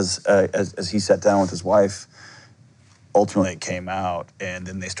so as he sat down with his wife, ultimately it came out, and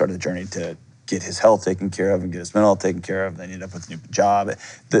then they started the journey to get his health taken care of and get his mental health taken care of. They ended up with a new job.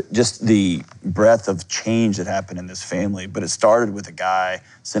 Just the breadth of change that happened in this family. But it started with a guy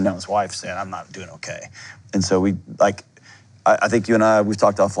sitting down with his wife saying, I'm not doing okay. And so I think you and I, we've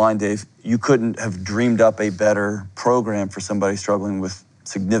talked offline, Dave, you couldn't have dreamed up a better program for somebody struggling with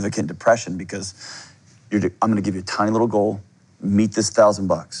significant depression because I'm going to give you a tiny little goal, meet this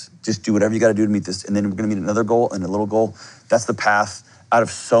 $1,000. Just do whatever you got to do to meet this, and then we're going to meet another goal and a little goal. That's the path out of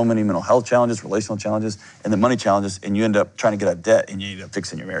so many mental health challenges, relational challenges, and the money challenges, and you end up trying to get out of debt, and you end up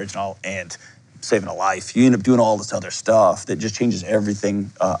fixing your marriage and all, and saving a life. You end up doing all this other stuff that just changes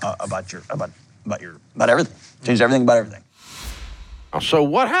everything about everything. Changes everything about everything. So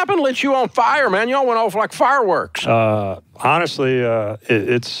what happened lit you on fire, man? Y'all went off like fireworks. Honestly,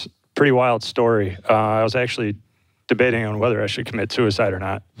 it's a pretty wild story. I was actually debating on whether I should commit suicide or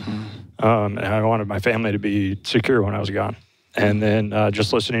not. And I wanted my family to be secure when I was gone. And then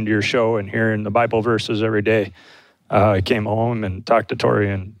just listening to your show and hearing the Bible verses every day, I came home and talked to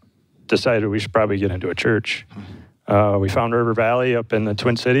Tori and decided we should probably get into a church. We found River Valley up in the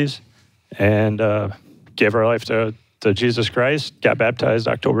Twin Cities and gave our life to Jesus Christ, got baptized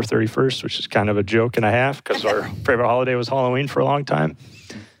October 31st, which is kind of a joke and a half because our favorite holiday was Halloween for a long time.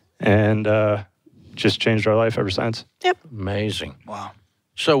 And just changed our life ever since. Yep. Amazing. Wow.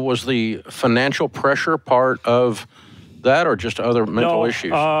 So was the financial pressure part of that or just other mental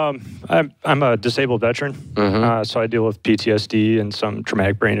issues? I'm a disabled veteran, so I deal with PTSD and some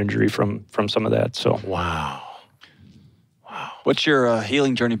traumatic brain injury from some of that. So Wow. What's your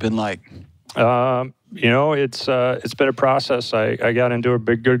healing journey been like? It's been a process. I got into a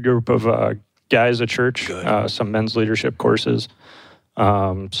big good group of guys at church, some men's leadership courses,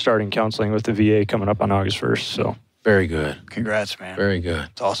 starting counseling with the VA coming up on August 1st. So very good. Congrats, man. Very good.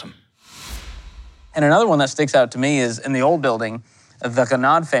 It's awesome. And another one that sticks out to me is in the old building, the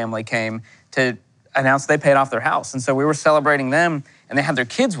Ganad family came to announce they paid off their house. And so we were celebrating them, and they had their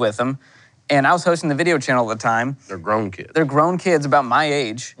kids with them. And I was hosting the video channel at the time. They're grown kids. They're grown kids about my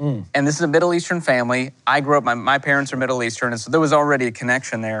age. And this is a Middle Eastern family. I grew up, my parents are Middle Eastern, and so there was already a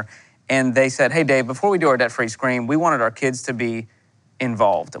connection there. And they said, hey, Dave, before we do our debt-free scream, we wanted our kids to be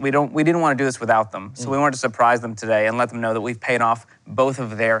involved. We didn't want to do this without them. So we wanted to surprise them today and let them know that we've paid off both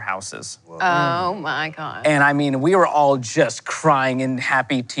of their houses. Oh my God. And I mean, we were all just crying in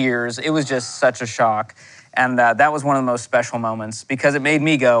happy tears. It was just such a shock. And that was one of the most special moments because it made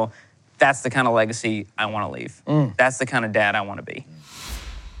me go, that's the kind of legacy I want to leave. That's the kind of dad I want to be.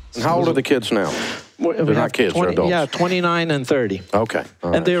 And how old are the kids now? They're not kids, they're adults. Yeah, 29 and 30. Okay.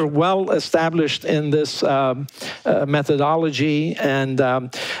 All right. And they're well established in this methodology. And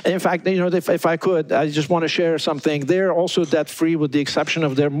in fact, if I could, I just want to share something. They're also debt-free with the exception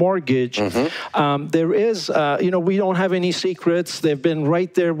of their mortgage. There is, we don't have any secrets. They've been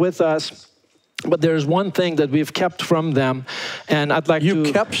right there with us. But there's one thing that we've kept from them, and I'd like to... You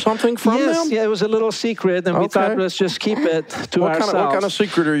kept something from them? Yes, yeah, it was a little secret, and we thought, let's just keep it to ourselves. What kind of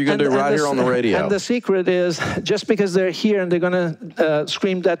secret are you going to do right here on the radio? And the secret is, just because they're here and they're going to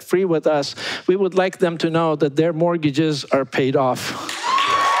scream debt-free with us, we would like them to know that their mortgages are paid off.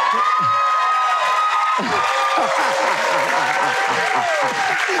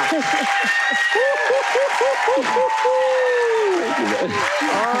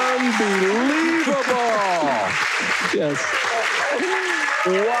 Unbelievable! Yes.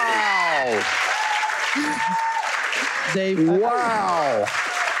 Wow! Wow!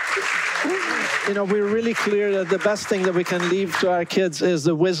 We're really clear that the best thing that we can leave to our kids is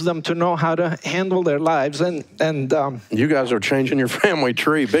the wisdom to know how to handle their lives. And you guys are changing your family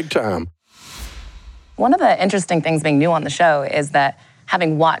tree big time. One of the interesting things being new on the show is that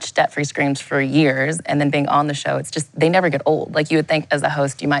having watched Debt-Free Screams for years and then being on the show, it's just, they never get old. Like you would think as a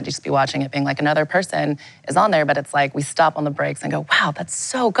host, you might just be watching it being like another person is on there, but it's like we stop on the breaks and go, wow, that's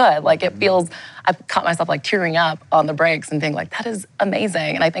so good. Like it feels, I've caught myself like tearing up on the breaks and being like, that is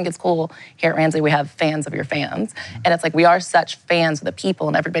amazing. And I think it's cool here at Ramsey, we have fans of your fans. And it's like we are such fans of the people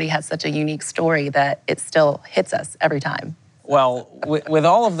and everybody has such a unique story that it still hits us every time. Well, with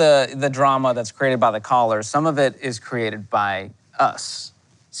all of the drama that's created by the callers, some of it is created by us.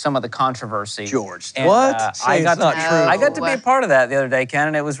 Some of the controversy. George, and, what? I got not to, true. I got to be a part of that the other day, Ken,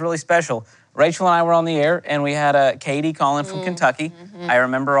 and it was really special. Rachel and I were on the air, and we had Katie calling from Kentucky. I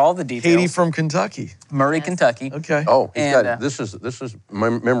remember all the details. Katie from Kentucky. Murray, Kentucky. Okay. Oh, he's And, got this is my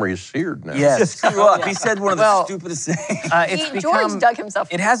memory is seared now. Yes. He said one of the stupidest things. George dug himself.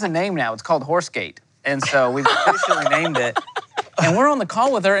 It has a name now. It's called Horsegate. And so we've officially named it. And we're on the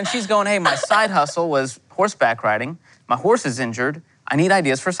call with her, and she's going, hey, my side hustle was horseback riding. My horse is injured. I need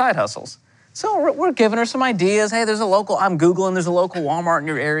ideas for side hustles. So we're giving her some ideas. Hey, I'm Googling, there's a local Walmart in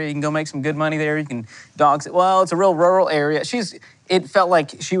your area. You can go make some good money there. You can dogs it. Well, it's a real rural area. It felt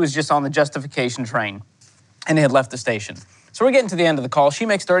like she was just on the justification train and had left the station. So we're getting to the end of the call. She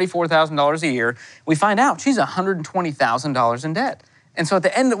makes $34,000 a year. We find out she's $120,000 in debt. And so at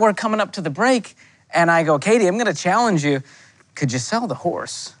the end, we're coming up to the break, and I go, Katie, I'm gonna challenge you. Could you sell the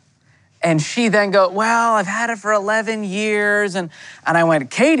horse? And she then go, well, I've had it for 11 years. And I went,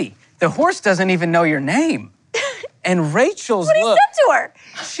 Katie, the horse doesn't even know your name. And Rachel's What he look, said to her.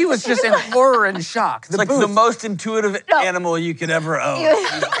 she was just in horror and shock. It's like the most intuitive animal you could ever own.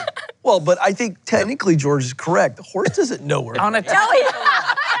 Well, but I think technically George is correct. The horse doesn't know where. On a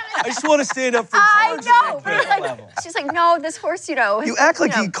I just want to stand up for George. I know. But it's like, she's like, no, this horse, You act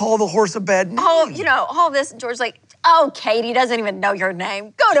like you call the horse a bad name. all this. And George's like, oh, Katie doesn't even know your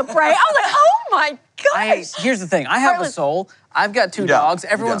name. Go to break. I was like, oh my gosh. Here's the thing. I have a soul. I've got two dogs.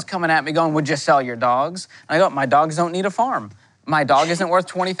 Everyone's coming at me going, would you sell your dogs? And I go, my dogs don't need a farm. My dog isn't worth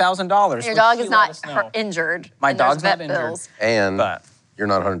 $20,000. Your dog is not injured. My and there's dog's not vet injured. bills. And you're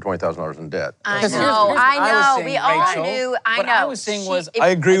not $120,000 in debt. I know. We all Rachel, knew. I what know. I was seeing was, I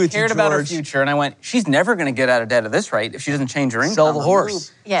agree with you, cared about her George. future, and I went, she's never going to get out of debt at this rate if she doesn't change her income. Sell the or horse. move.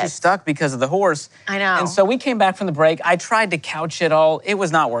 Yes. She's stuck because of the horse. I know. And so we came back from the break. I tried to couch it all. It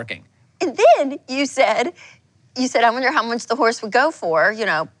was not working. And then you said, I wonder how much the horse would go for, and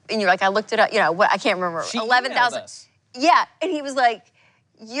you're like, I looked it up, what, I can't remember. She 11,000. emailed us. Yeah, and he was like,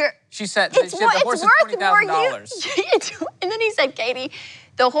 She said, it's the horse is worth more $20,000. And then he said, Katie,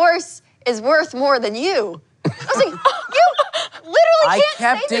 the horse is worth more than you. I was like, you literally can't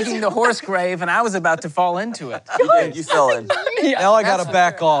kept say digging this. the horse grave, and I was about to fall into it. You fell in. Now I got to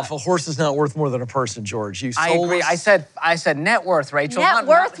back off. A horse is not worth more than a person, George. You I agree. I said net worth, Rachel. Net not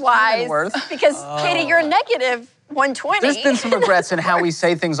worth-wise, human worth. because Katie, you're negative 120. There's been some regrets in how we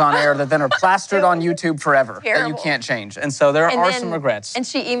say things on air that then are plastered on YouTube forever that you Terrible. can't change. And so there are some regrets. And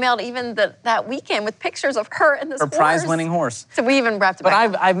she emailed even that weekend with pictures of her and this Her horse. prize-winning horse. So we even wrapped it But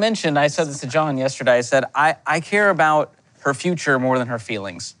back. I've mentioned, I said this to John yesterday, I said, I care about her future more than her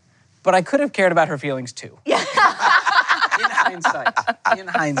feelings. But I could have cared about her feelings too. Yeah. In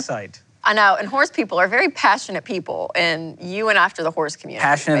hindsight. I know, and horse people are very passionate people, and you and after the horse community.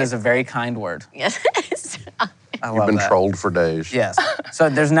 Passionate is a very kind word. Yes. You've been trolled for days. Yes. So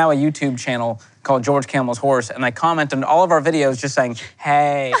there's now a YouTube channel called George Camel's Horse, and I comment on all of our videos just saying,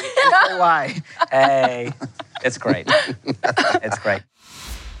 hey, why? Hey. It's great. It's great.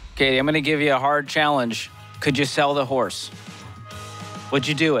 Katie, I'm going to give you a hard challenge. Could you sell the horse? Would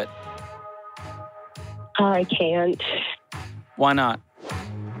you do it? I can't. Why not?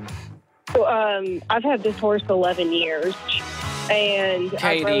 I've had this horse 11 years, and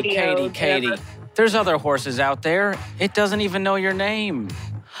I've rodeoed Katie. There's other horses out there. It doesn't even know your name.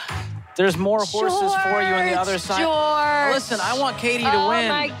 There's more horses for you on the other side. George. Listen, I want Katie to win. Oh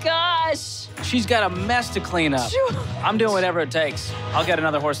my gosh. She's got a mess to clean up. I'm doing whatever it takes. I'll get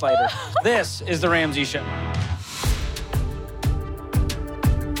another horse later. This is The Ramsey Show.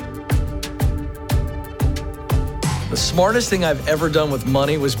 The smartest thing I've ever done with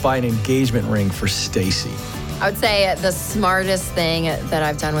money was buy an engagement ring for Stacy. I would say the smartest thing that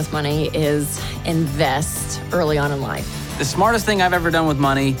I've done with money is invest early on in life. The smartest thing I've ever done with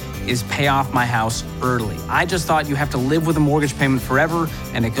money is pay off my house early. I just thought you have to live with a mortgage payment forever,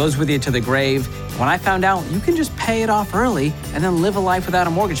 and it goes with you to the grave. When I found out you can just pay it off early and then live a life without a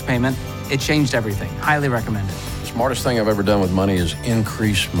mortgage payment, it changed everything. Highly recommend it. smartest thing I've ever done with money is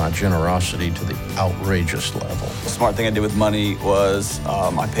increase my generosity to the outrageous level. The smart thing I did with money was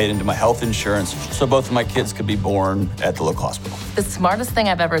I paid into my health insurance so both of my kids could be born at the local hospital. The smartest thing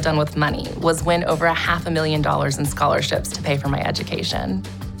I've ever done with money was win over $500,000 in scholarships to pay for my education.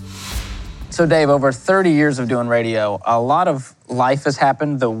 So Dave, over 30 years of doing radio, a lot of life has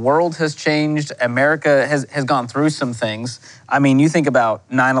happened. The world has changed. America has gone through some things. I mean, you think about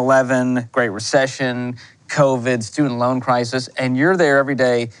 9/11, Great Recession, COVID, student loan crisis, and you're there every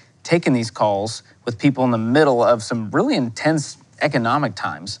day taking these calls with people in the middle of some really intense economic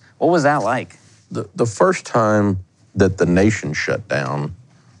times. What was that like? The first time that the nation shut down,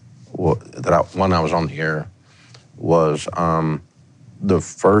 when I was on the air, was the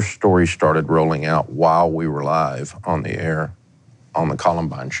first story started rolling out while we were live on the air on the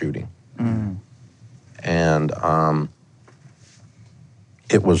Columbine shooting. Mm. And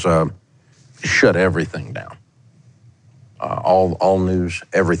it was shut everything down. All news,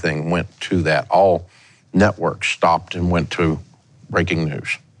 everything went to that. All networks stopped and went to breaking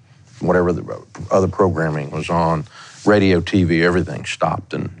news. Whatever the other programming was on, radio, TV, everything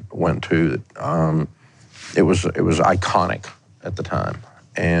stopped and went to. It was iconic at the time,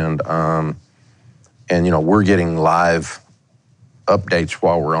 and you know, we're getting live updates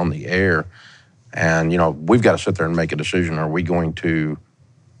while we're on the air, and you know, we've got to sit there and make a decision. Are we going to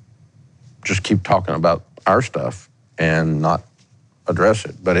just keep talking about our stuff and not address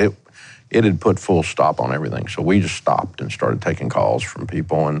it? But it had put full stop on everything, so we just stopped and started taking calls from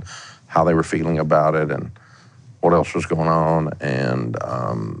people and how they were feeling about it and what else was going on, and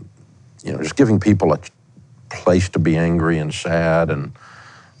you know, just giving people a place to be angry and sad and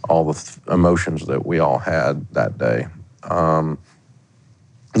all the emotions that we all had that day.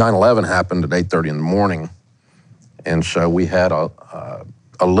 9/11 happened at 8:30 in the morning, and so we had a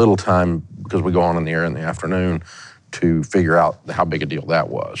little time, because we go on in the air in the afternoon, to figure out how big a deal that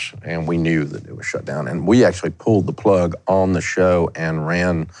was, and we knew that it was shut down. And we actually pulled the plug on the show and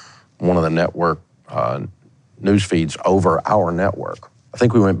ran one of the network news feeds over our network. I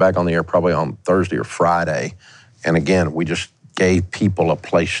think we went back on the air probably on Thursday or Friday, and again, we just gave people a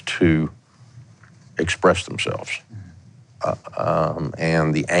place to express themselves.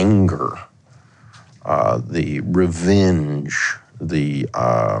 And the anger, the revenge, the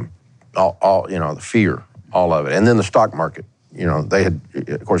all you know, the fear, all of it. And then the stock market, you know, they had,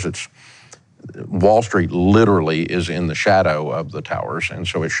 of course, it's Wall Street literally is in the shadow of the towers, and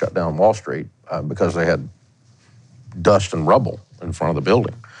so it shut down Wall Street because they had dust and rubble in front of the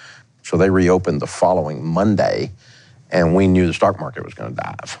building. So they reopened the following Monday, and we knew the stock market was going to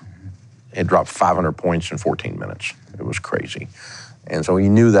dive. It dropped 500 points in 14 minutes. It was crazy. And so we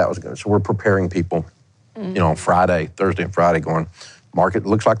knew that was good. So we're preparing people, you know, on Friday, Thursday and Friday, going, market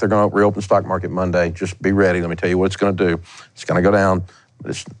looks like they're going to reopen stock market Monday. Just be ready. Let me tell you what it's going to do. It's going to go down.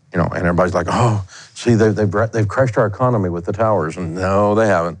 It's, you know, and everybody's like, oh, see, they've crashed our economy with the towers. And no, they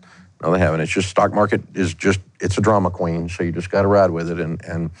haven't. No, they haven't. It's just stock market is just, it's a drama queen. So you just got to ride with it.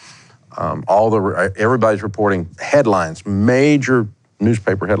 And everybody's reporting headlines, major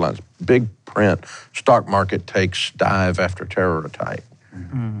newspaper headlines, big print, stock market takes dive after terror attack.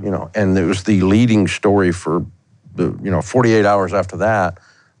 Mm-hmm. You know, and it was the leading story for the, 48 hours after that.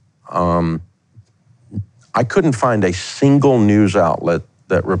 I couldn't find a single news outlet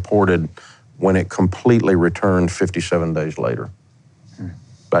that reported when it completely returned 57 days later,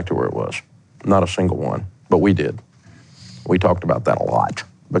 back to where it was. Not a single one, but we did. We talked about that a lot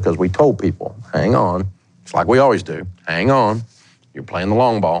because we told people, hang on. It's like we always do, hang on. You're playing the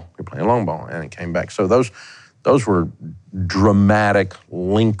long ball. You're playing the long ball, and it came back. So those were dramatic,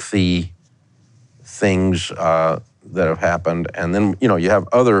 lengthy things that have happened. And then, you have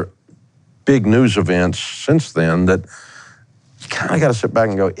other big news events since then that you kind of got to sit back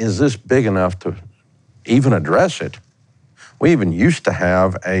and go, is this big enough to even address it? We even used to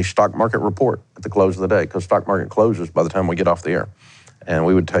have a stock market report at the close of the day because stock market closes by the time we get off the air. And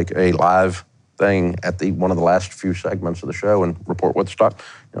we would take a live thing at one of the last few segments of the show and report what the stock,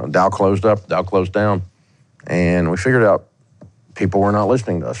 Dow closed up, Dow closed down. And we figured out people were not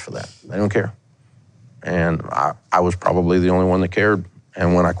listening to us for that. They don't care. And I was probably the only one that cared.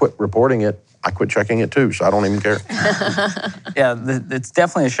 And when I quit reporting it, I quit checking it too, so I don't even care. Yeah, it's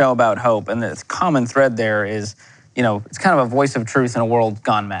definitely a show about hope. And the common thread there is, it's kind of a voice of truth in a world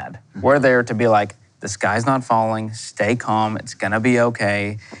gone mad. We're there to be like, the sky's not falling, stay calm, it's gonna be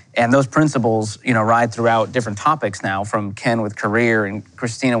okay. And those principles, ride throughout different topics now, from Ken with career and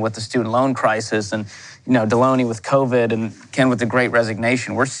Christina with the student loan crisis and, Deloney with COVID and Ken with the Great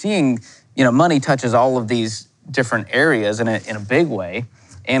Resignation. We're seeing, money touches all of these different areas in a big way.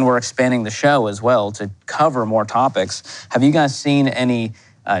 and we're expanding the show as well to cover more topics. Have you guys seen any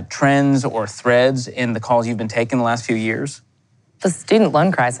trends or threads in the calls you've been taking the last few years? The student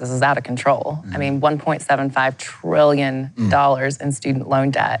loan crisis is out of control. I mean, $1.75 trillion in student loan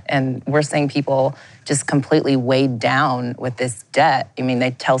debt. And we're seeing people just completely weighed down with this debt. I mean,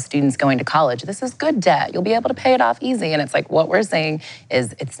 they tell students going to college, this is good debt. You'll be able to pay it off easy. And it's like, what we're saying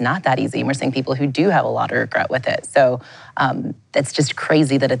is it's not that easy. And we're seeing people who do have a lot of regret with it. So it's just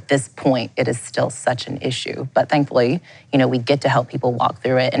crazy that at this point, it is still such an issue. But thankfully, we get to help people walk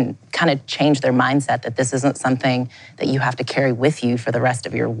through it and kind of change their mindset that this isn't something that you have to carry with you for the rest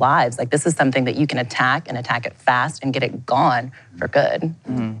of your lives. Like, this is something that you can attack and attack it fast and get it gone for good.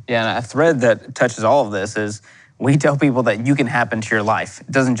 Mm-hmm. Yeah, and a thread that touches all of this is we tell people that you can happen to your life.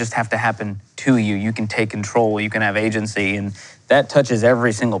 It doesn't just have to happen to you. You can take control, you can have agency, and that touches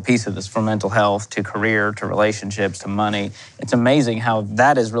every single piece of this, from mental health to career to relationships to money. It's amazing how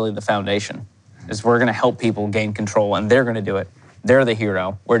that is really the foundation, is we're gonna help people gain control and they're gonna do it. They're the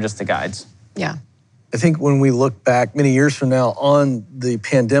hero, we're just the guides. Yeah. I think when we look back many years from now on the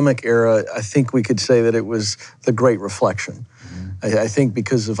pandemic era, I think we could say that it was the great reflection. I think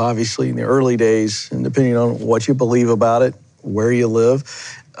because of, obviously, in the early days, and depending on what you believe about it, where you live,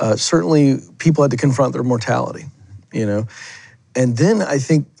 certainly people had to confront their mortality, And then I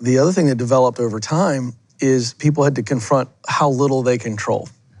think the other thing that developed over time is people had to confront how little they control.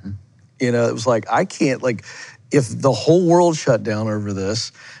 It was like, I can't, if the whole world shut down over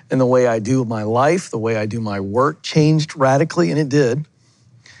this and the way I do my life, the way I do my work changed radically, and it did.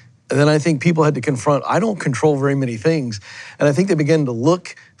 And then I think people had to confront, I don't control very many things. And I think they began to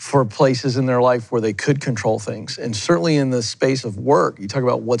look for places in their life where they could control things. And certainly in the space of work, you talk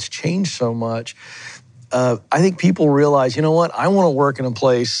about what's changed so much. I think people realize, you know what, I want to work in a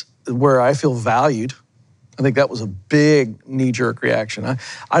place where I feel valued. I think that was a big knee-jerk reaction.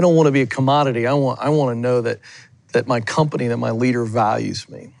 I don't want to be a commodity. I want to know that my company, that my leader values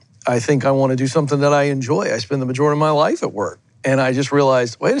me. I think I want to do something that I enjoy. I spend the majority of my life at work. And I just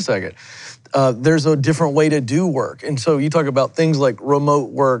realized, wait a second, there's a different way to do work. And so you talk about things like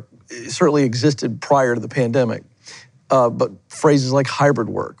remote work, it certainly existed prior to the pandemic. But phrases like hybrid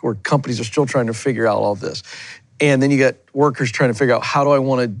work, where companies are still trying to figure out all this. And then you got workers trying to figure out, how do I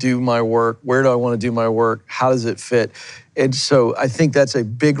want to do my work? Where do I want to do my work? How does it fit? And so I think that's a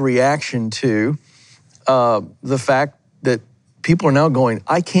big reaction to the fact that people are now going,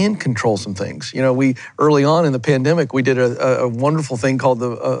 I can control some things. We early on in the pandemic, we did a wonderful thing called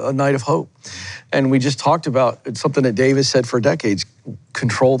a Night of Hope. And we just talked about, it's something that Dave has said for decades,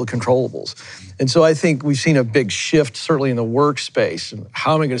 control the controllables. And so I think we've seen a big shift, certainly in the workspace. And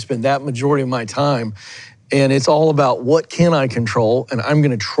how am I going to spend that majority of my time? And it's all about, what can I control? And I'm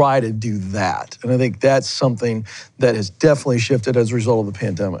going to try to do that. And I think that's something that has definitely shifted as a result of the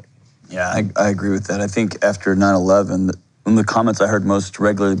pandemic. Yeah, I agree with that. I think after 9/11, one of the comments I heard most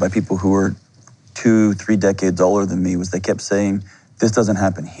regularly by people who were 2-3 decades older than me was they kept saying, this doesn't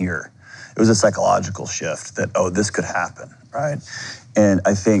happen here. It was a psychological shift that, this could happen, right? And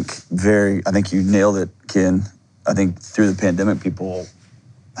I think you nailed it, Ken. I think through the pandemic, people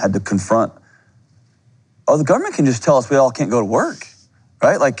had to confront, the government can just tell us we all can't go to work,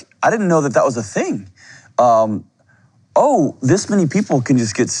 right? I didn't know that was a thing. This many people can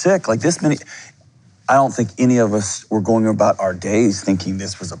just get sick, this many. I don't think any of us were going about our days thinking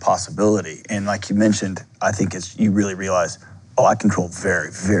this was a possibility. And like you mentioned, I think you really realize, I control very,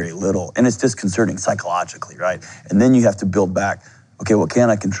 very little. And it's disconcerting psychologically, right? And then you have to build back, okay, what can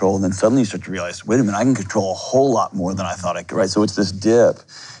I control? And then suddenly you start to realize, wait a minute, I can control a whole lot more than I thought I could, right? So it's this dip.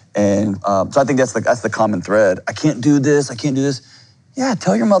 And so I think that's the common thread. I can't do this, I can't do this. Yeah,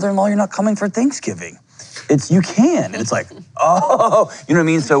 tell your mother-in-law you're not coming for Thanksgiving. You can, and it's like, you know what I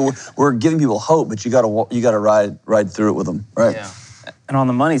mean? So we're giving people hope, but you gotta ride through it with them, right? Yeah. And on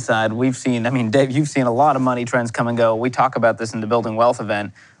the money side, we've seen, Dave, you've seen a lot of money trends come and go. We talk about this in the Building Wealth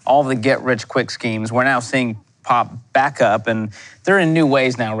event. All of the get-rich-quick schemes, we're now seeing pop back up, and they're in new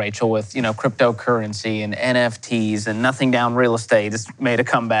ways now, Rachel, with cryptocurrency and NFTs and nothing down real estate has made a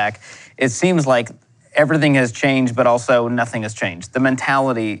comeback. It seems like everything has changed, but also nothing has changed. The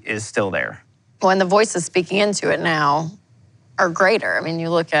mentality is still there. Well, and the voices speaking into it now are greater.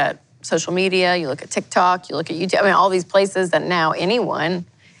 You look at social media, you look at TikTok, you look at YouTube, all these places that now anyone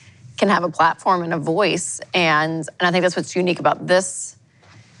can have a platform and a voice. And I think that's what's unique about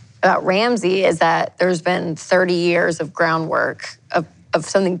Ramsey, is that there's been 30 years of groundwork of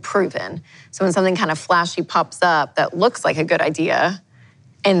something proven. So when something kind of flashy pops up that looks like a good idea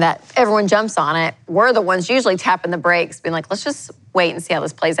and that everyone jumps on it, we're the ones usually tapping the brakes, being like, let's just wait and see how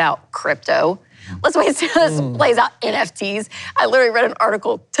this plays out. Crypto. let's wait until this plays out. NFTs. I literally read an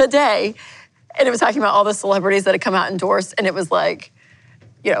article today, and it was talking about all the celebrities that had come out and endorsed, and it was like,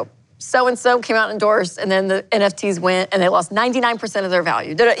 you know, so-and-so came out and endorsed, and then the NFTs went, and they lost 99% of their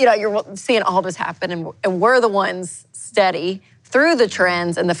value. You know, you're seeing all this happen, and we're the ones steady through the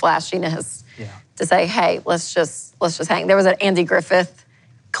trends and the flashiness to say, hey, let's just hang. There was an Andy Griffith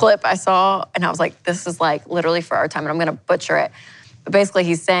clip I saw, and I was like, this is like literally for our time, and I'm gonna butcher it. But basically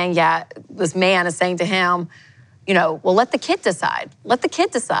he's saying, this man is saying to him, you know, well, let the kid decide. Let the kid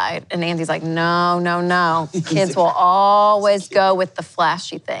decide. And Andy's like, no. Kids will always go with the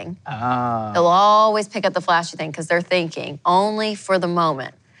flashy thing. They'll always pick up the flashy thing because they're thinking only for the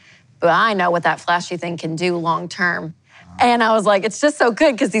moment. But I know what that flashy thing can do long term. And I was like, it's just so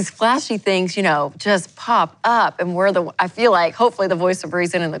good because these flashy things, you know, just pop up. And I feel like, hopefully the voice of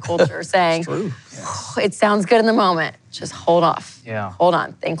reason in the culture saying, it sounds good in the moment. Just hold off. Yeah. Hold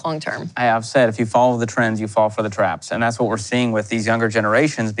on. Think long term. I've said, if you follow the trends, you fall for the traps. And that's what we're seeing with these younger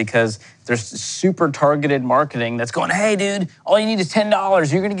generations because there's super targeted marketing that's going, hey, dude, all you need is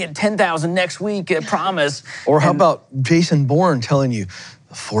 $10. You're going to get 10,000 next week, I promise. Or how about Jason Bourne telling you,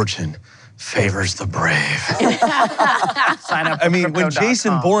 the fortune favors the brave. Sign up. I mean, when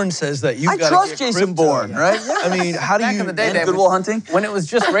Jason Bourne says that, I trust Jason Bourne, right? Yeah. I mean, how do Back you? in the day, David, Good Will Hunting. when it was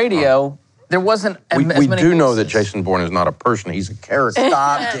just radio, there wasn't We as many do know that voices. Jason Bourne is not a person; he's a character.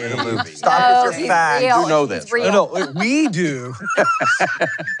 Stop, in the Dave. movie. Stop with he's your facts. real. You know He's this, real. No, we do.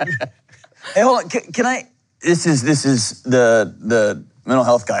 Hey, hold on. Can I? This is the mental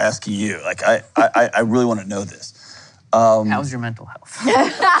health guy asking you. Like, I really want to know this. How's your mental health?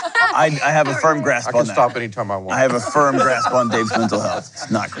 I have a firm grasp I on can that. stop anytime I want. I have a firm grasp on Dave's mental health. It's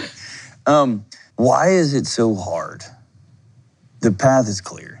not great. Why is it so hard? The path is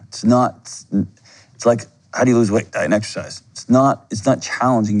clear. It's not. It's like, how do you lose weight? Diet and exercise. It's not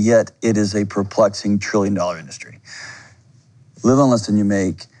challenging, yet it is a perplexing $1 trillion industry. Live on less than you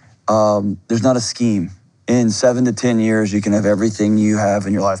make. There's not a scheme. In 7 to 10 years, you can have everything you have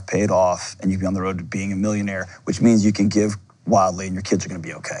in your life paid off, and you can be on the road to being a millionaire, which means you can give wildly and your kids are gonna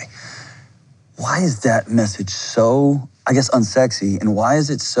be okay. Why is that message so, I guess, unsexy, and why is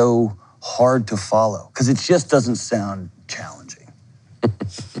it so hard to follow? Because it just doesn't sound challenging.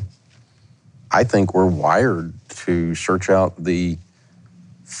 I think we're wired to search out the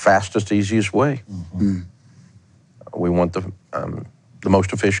fastest, easiest way. Mm-hmm. We want the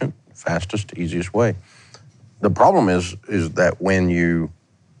most efficient, fastest, easiest way. The problem is that when you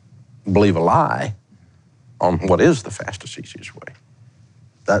believe a lie on what is the fastest, easiest way,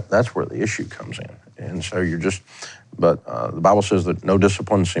 that's where the issue comes in. And so but the Bible says that no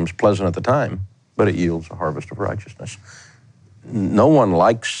discipline seems pleasant at the time, but it yields a harvest of righteousness. No one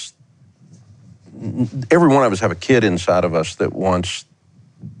likes, every one of us have a kid inside of us that wants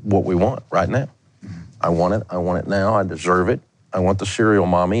what we want right now. I want it now, I deserve it. I want the cereal,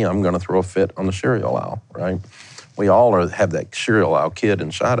 mommy. I'm going to throw a fit on the cereal aisle, right? We all have that cereal aisle kid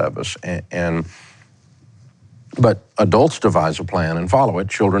inside of us, but adults devise a plan and follow it.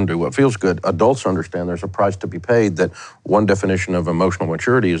 Children do what feels good. Adults understand there's a price to be paid, that one definition of emotional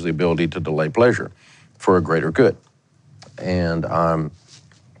maturity is the ability to delay pleasure for a greater good. And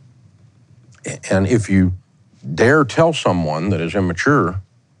if you dare tell someone that is immature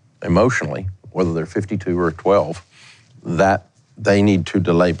emotionally, whether they're 52 or 12, that they need to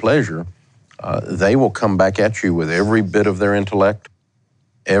delay pleasure, they will come back at you with every bit of their intellect,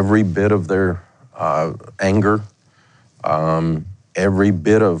 every bit of their anger, every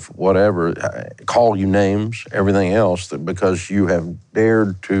bit of whatever, call you names, everything else, because you have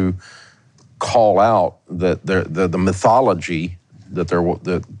dared to call out that the mythology that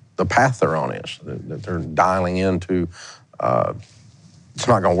the path they're on is, that they're dialing into, it's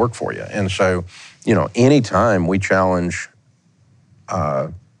not going to work for you. And so, anytime we challenge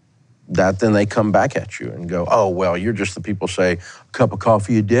that, then they come back at you and go, oh, well, you're just the people say, a cup of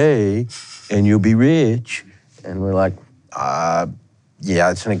coffee a day and you'll be rich. And we're like,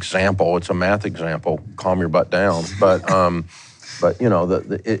 yeah, it's an example. It's a math example. Calm your butt down. But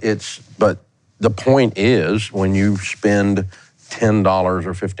but the point is, when you spend $10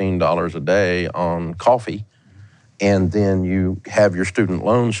 or $15 a day on coffee, and then you have your student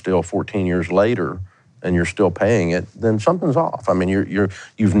loan still 14 years later, and you're still paying it, then something's off. I mean,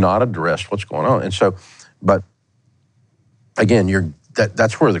 you've not addressed what's going on. And so, but again,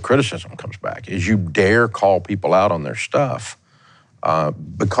 that's where the criticism comes back, is you dare call people out on their stuff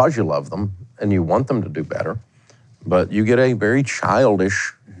because you love them and you want them to do better, but you get a very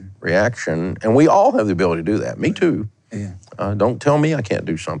childish reaction, and we all have the ability to do that. Me too. Yeah. Don't tell me I can't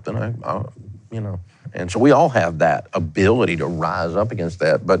do something. And so we all have that ability to rise up against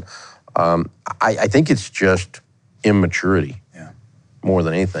that, but I think it's just immaturity more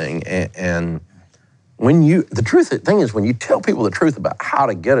than anything. And when the thing is, when you tell people the truth about how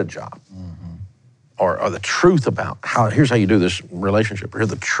to get a job, or the truth about here's how you do this relationship, or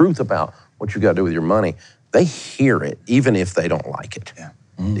the truth about what you got to do with your money, they hear it even if they don't like it.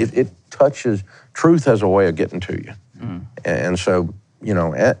 It touches, truth has a way of getting to you. And so,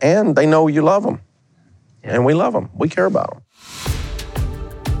 and they know you love them. And we love them. We care about them.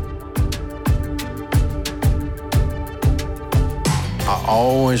 I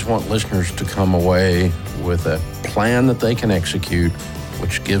always want listeners to come away with a plan that they can execute,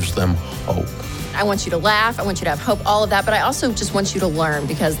 which gives them hope. I want you to laugh. I want you to have hope, all of that. But I also just want you to learn,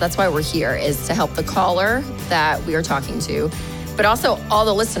 because that's why we're here, is to help the caller that we are talking to, but also all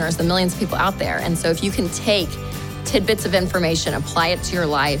the listeners, the millions of people out there. And so if you can take tidbits of information, apply it to your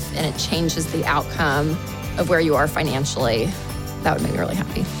life, and it changes the outcome of where you are financially, that would make me really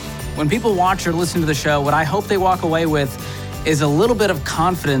happy. When people watch or listen to the show, what I hope they walk away with is a little bit of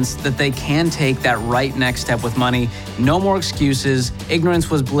confidence that they can take that right next step with money. No more excuses. Ignorance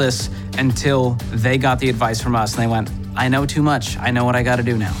was bliss until they got the advice from us and they went, I know too much. I know what I got to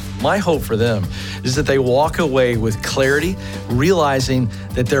do now. My hope for them is that they walk away with clarity, realizing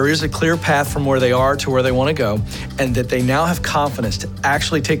that there is a clear path from where they are to where they want to go, and that they now have confidence to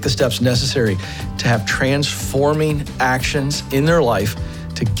actually take the steps necessary to have transforming actions in their life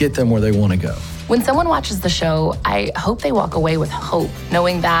to get them where they want to go. When someone watches the show, I hope they walk away with hope,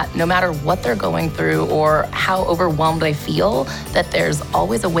 knowing that no matter what they're going through or how overwhelmed they feel, that there's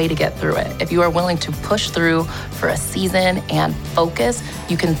always a way to get through it. If you are willing to push through for a season and focus,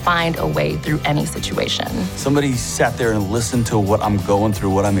 you can find a way through any situation. Somebody sat there and listened to what I'm going through,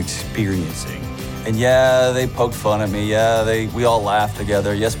 what I'm experiencing. And yeah, they poked fun at me. Yeah, we all laughed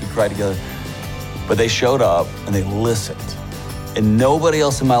together. Yes, we cried together. But they showed up and they listened. And nobody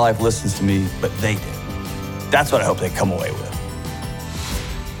else in my life listens to me, but they did. That's what I hope they come away with.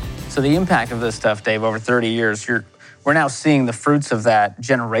 So the impact of this stuff, Dave, over 30 years, we're now seeing the fruits of that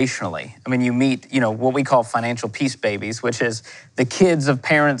generationally. I mean, you meet, what we call financial peace babies, which is the kids of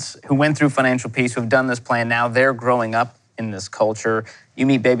parents who went through financial peace, who've done this plan. Now they're growing up in this culture. You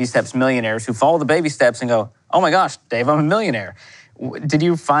meet baby steps millionaires who follow the baby steps and go, oh my gosh, Dave, I'm a millionaire. Did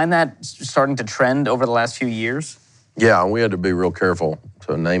you find that starting to trend over the last few years? Yeah, we had to be real careful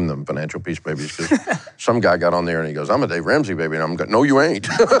to name them financial peace babies, because some guy got on there and he goes, I'm a Dave Ramsey baby. And I'm going, no, you ain't.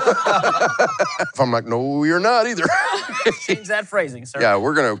 I'm like, no, you're not either. Change that phrasing, sir. Yeah,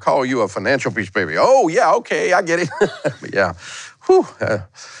 we're going to call you a financial peace baby. Oh, yeah, okay, I get it. But yeah. Whew.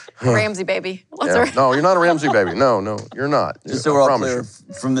 Ramsey baby. No, you're not a Ramsey baby. No, you're not. Just so we're all clear,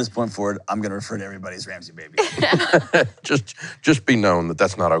 from this point forward, I'm going to refer to everybody as Ramsey baby. just be known that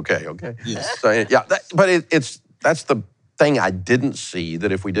that's not okay, okay? Yes. So, yeah, that's the thing I didn't see,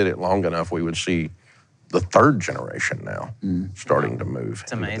 that if we did it long enough, we would see the third generation now starting to move.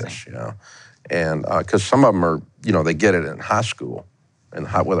 It's amazing. This, and because some of them are, they get it in high school,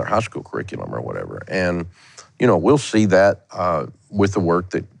 with our high school curriculum or whatever. And, we'll see that with the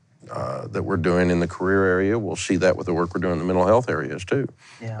work that we're doing in the career area. We'll see that with the work we're doing in the mental health areas too.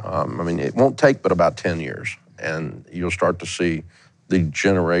 Yeah. It won't take but about 10 years, and you'll start to see the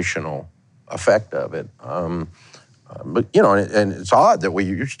generational effect of it. But, and it's odd that we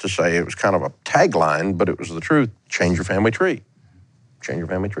used to say it was kind of a tagline, but it was the truth. Change your family tree. Change your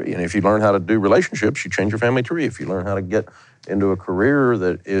family tree. And if you learn how to do relationships, you change your family tree. If you learn how to get into a career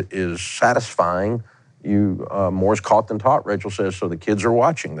that is satisfying, you more is caught than taught, Rachel says, so the kids are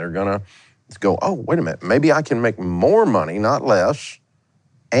watching. They're going to go, oh, wait a minute, maybe I can make more money, not less,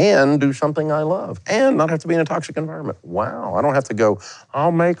 and do something I love, and not have to be in a toxic environment. Wow, I don't have to go,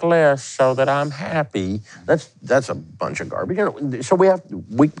 I'll make less so that I'm happy. That's a bunch of garbage. So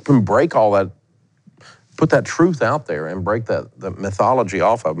we can break all that, put that truth out there and break the mythology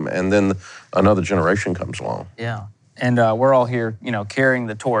off of them, and then another generation comes along. Yeah. And we're all here, carrying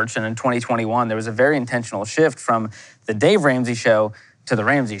the torch. And in 2021, there was a very intentional shift from the Dave Ramsey Show to the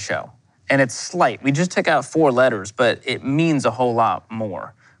Ramsey Show. And it's slight. We just took out 4 letters, but it means a whole lot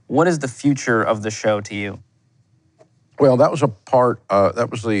more. What is the future of the show to you? Well, that was that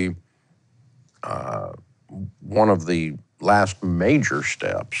was the one of the last major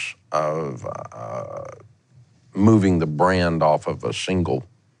steps of moving the brand off of a single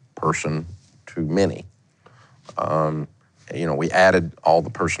person to many. We added all the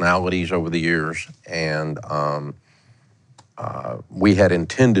personalities over the years, and we had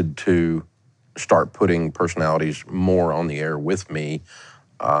intended to start putting personalities more on the air with me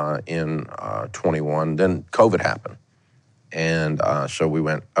in 21. Then COVID happened. And so we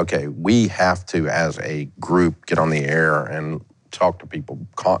went, okay, we have to, as a group, get on the air and talk to people.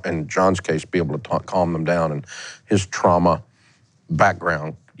 In John's case, be able to calm them down. And his trauma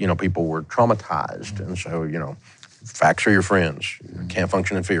background, people were traumatized. And so, facts are your friends. You can't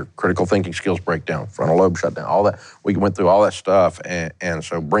function in fear. Critical thinking skills break down. Frontal lobe shut down. All that. We went through all that stuff. And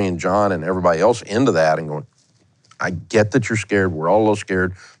so bringing John and everybody else into that and going, I get that you're scared. We're all a little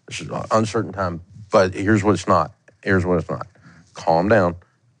scared. This is an uncertain time. But here's what it's not. Here's what it's not. Calm down.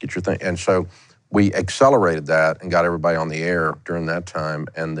 Get your thing. And so we accelerated that and got everybody on the air during that time.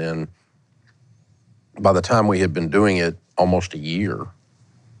 And then by the time we had been doing it almost a year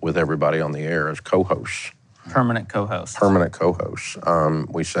with everybody on the air as co-hosts. Permanent co-hosts. Permanent co-hosts.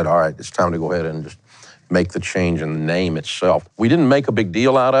 We said, all right, it's time to go ahead and just make the change in the name itself. We didn't make a big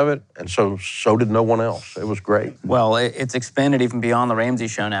deal out of it, and so did no one else. It was great. Well, it's expanded even beyond the Ramsey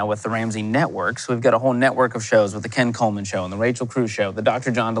Show now with the Ramsey Network. So we've got a whole network of shows with the Ken Coleman Show and the Rachel Cruz Show, the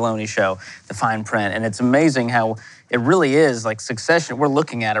Dr. John Deloney Show, the Fine Print. And it's amazing how it really is like succession. We're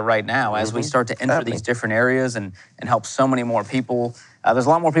looking at it right now as we start to enter these different areas and help so many more people. There's a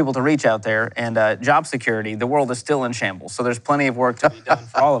lot more people to reach out there. And job security, the world is still in shambles. So there's plenty of work to be done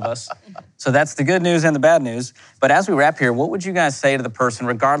for all of us. So that's the good news and the bad news. But as we wrap here, what would you guys say to the person,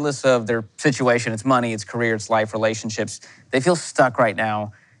 regardless of their situation, it's money, it's career, it's life, relationships, they feel stuck right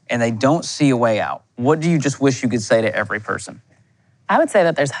now and they don't see a way out? What do you just wish you could say to every person? I would say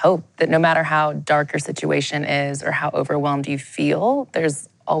that there's hope, that no matter how dark your situation is or how overwhelmed you feel, there's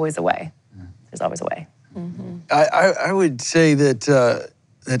always a way. There's always a way. Mm-hmm. I would say that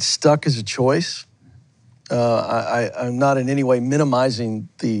that stuck is a choice. I'm not in any way minimizing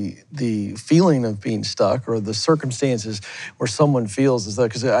the feeling of being stuck or the circumstances where someone feels as though,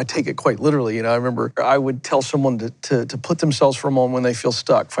 because I take it quite literally. I remember I would tell someone to put themselves for a moment when they feel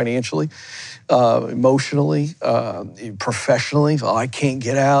stuck financially, emotionally, professionally. Oh, I can't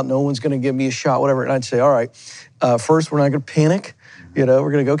get out. No one's going to give me a shot, whatever. And I'd say, all right, first, we're not going to panic. We're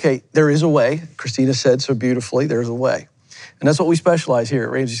going to go, okay, there is a way. Christina said so beautifully, there's a way. And that's what we specialize here at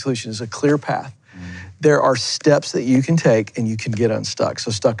Ramsey Solutions, is a clear path. There are steps that you can take and you can get unstuck. So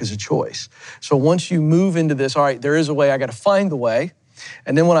stuck is a choice. So once you move into this, all right, there is a way, I got to find the way.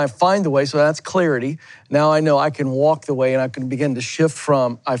 And then when I find the way, so that's clarity, now I know I can walk the way and I can begin to shift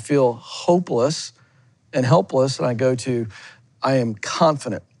from I feel hopeless and helpless, and I go to I am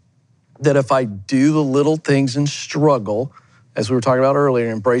confident that if I do the little things and struggle, as we were talking about earlier,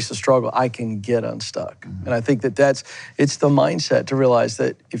 embrace the struggle, I can get unstuck. Mm-hmm. And I think that it's the mindset to realize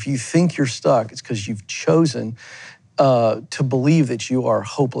that if you think you're stuck, it's because you've chosen to believe that you are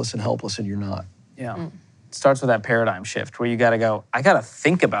hopeless and helpless, and you're not. Yeah. It starts with that paradigm shift where you got to go, I got to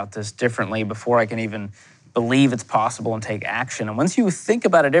think about this differently before I can even believe it's possible and take action. And once you think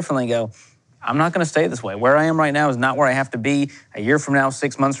about it differently, go, I'm not going to stay this way. Where I am right now is not where I have to be a year from now,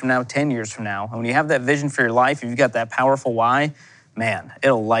 6 months from now, 10 years from now. And when you have that vision for your life, if you've got that powerful why, man,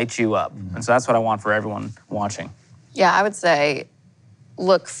 it'll light you up. Mm-hmm. And so that's what I want for everyone watching. Yeah, I would say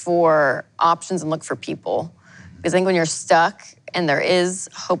look for options and look for people. Because I think when you're stuck and there is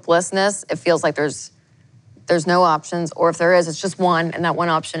hopelessness, it feels like there's no options. Or if there is, it's just one, and that one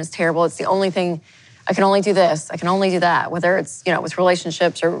option is terrible. It's the only thing. I can only do this. I can only do that. Whether it's, with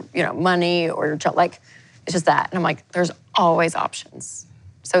relationships or, money or it's just that. And I'm like, there's always options.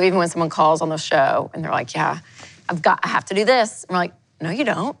 So even when someone calls on the show and they're like, yeah, I have to do this. I'm like, no, you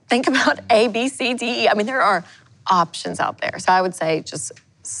don't. Think about A, B, C, D, E. I mean, there are options out there. So I would say just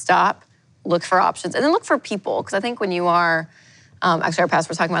stop, look for options, and then look for people. Because I think when you are, actually our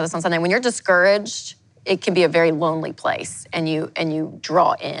pastor was talking about this on Sunday, when you're discouraged, it can be a very lonely place, and you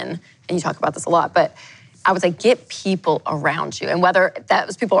draw in. And you talk about this a lot, but I would say get people around you. And whether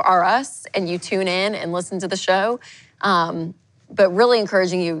those people are us and you tune in and listen to the show, but really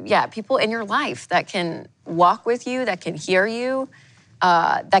encouraging you, people in your life that can walk with you, that can hear you,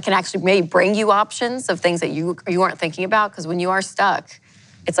 that can actually maybe bring you options of things that you aren't thinking about. Because when you are stuck,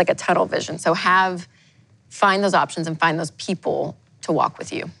 it's like a tunnel vision. So find those options and find those people to walk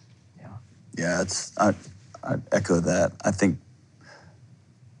with you. Yeah, I echo that. I think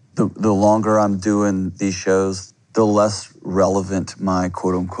the longer I'm doing these shows, the less relevant my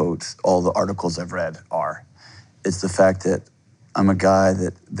quote unquote, all the articles I've read are. It's the fact that I'm a guy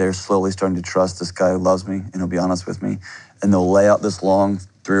that they're slowly starting to trust, this guy who loves me and he'll be honest with me. And they'll lay out this long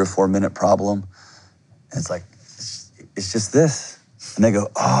 3 or 4 minute problem. And it's like, it's just this. And they go,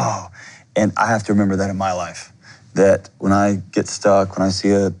 oh. And I have to remember that in my life, that when I get stuck, when I see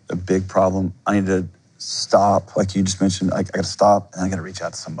a big problem, I need to stop, like you just mentioned, I gotta stop and I gotta reach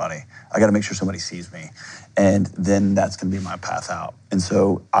out to somebody. I gotta make sure somebody sees me. And then that's gonna be my path out. And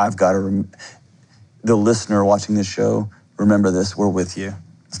so I've gotta, the listener watching this show, remember this, we're with you.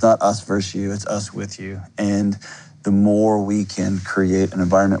 It's not us versus you, it's us with you. And the more we can create an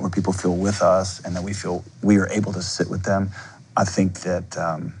environment where people feel with us and that we feel we are able to sit with them, I think that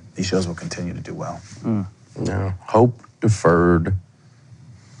these shows will continue to do well. Yeah. Hope deferred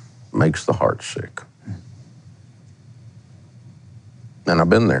makes the heart sick. And I've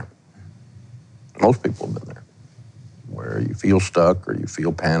been there. Most people have been there, where you feel stuck or you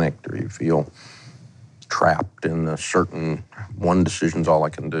feel panicked or you feel trapped in a certain one decision's all I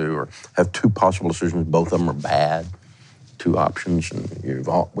can do, or have two possible decisions, both of them are bad, two options, and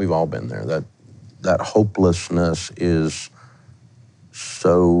we've all been there. That hopelessness is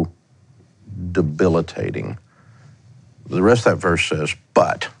so debilitating. The rest of that verse says,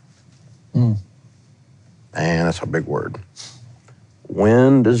 but, and that's a big word.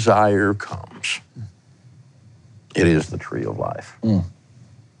 When desire comes, it is the tree of life.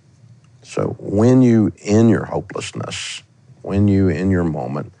 So when you, in your hopelessness, when you, in your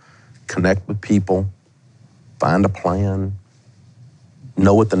moment, connect with people, find a plan,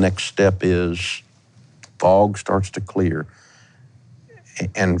 know what the next step is, fog starts to clear,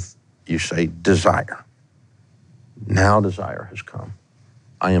 and you say, desire. Now desire has come.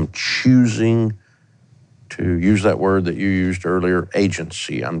 I am choosing to use that word that you used earlier,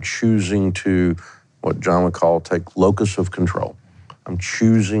 agency. I'm choosing to, what John would call, take locus of control. I'm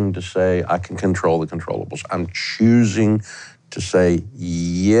choosing to say, I can control the controllables. I'm choosing to say,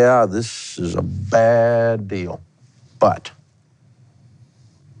 yeah, this is a bad deal, but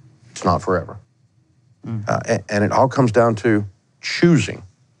it's not forever. And it all comes down to choosing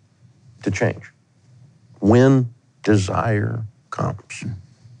to change. When desire comes,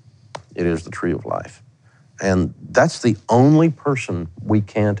 it is the tree of life. And that's the only person we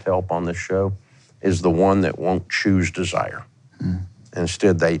can't help on this show, is the one that won't choose desire.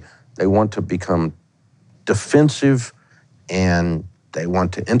 Instead, they want to become defensive, and they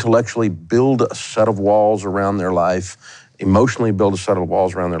want to intellectually build a set of walls around their life, emotionally build a set of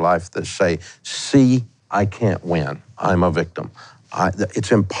walls around their life that say, see, I can't win. I'm a victim.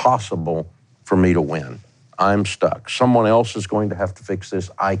 It's impossible for me to win. I'm stuck. Someone else is going to have to fix this.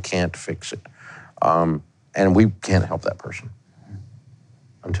 I can't fix it. And we can't help that person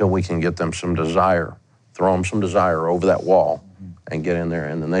until we can get them some desire, throw them some desire over that wall and get in there.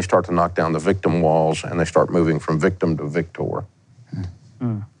 And then they start to knock down the victim walls, and they start moving from victim to victor.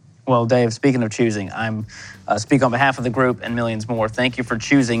 Well, Dave, speaking of choosing, I'm speak on behalf of the group and millions more. Thank you for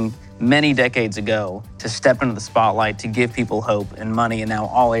choosing many decades ago to step into the spotlight, to give people hope and money, and now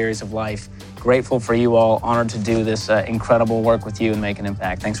all areas of life. Grateful for you all, honored to do this incredible work with you and make an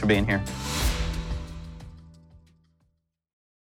impact. Thanks for being here.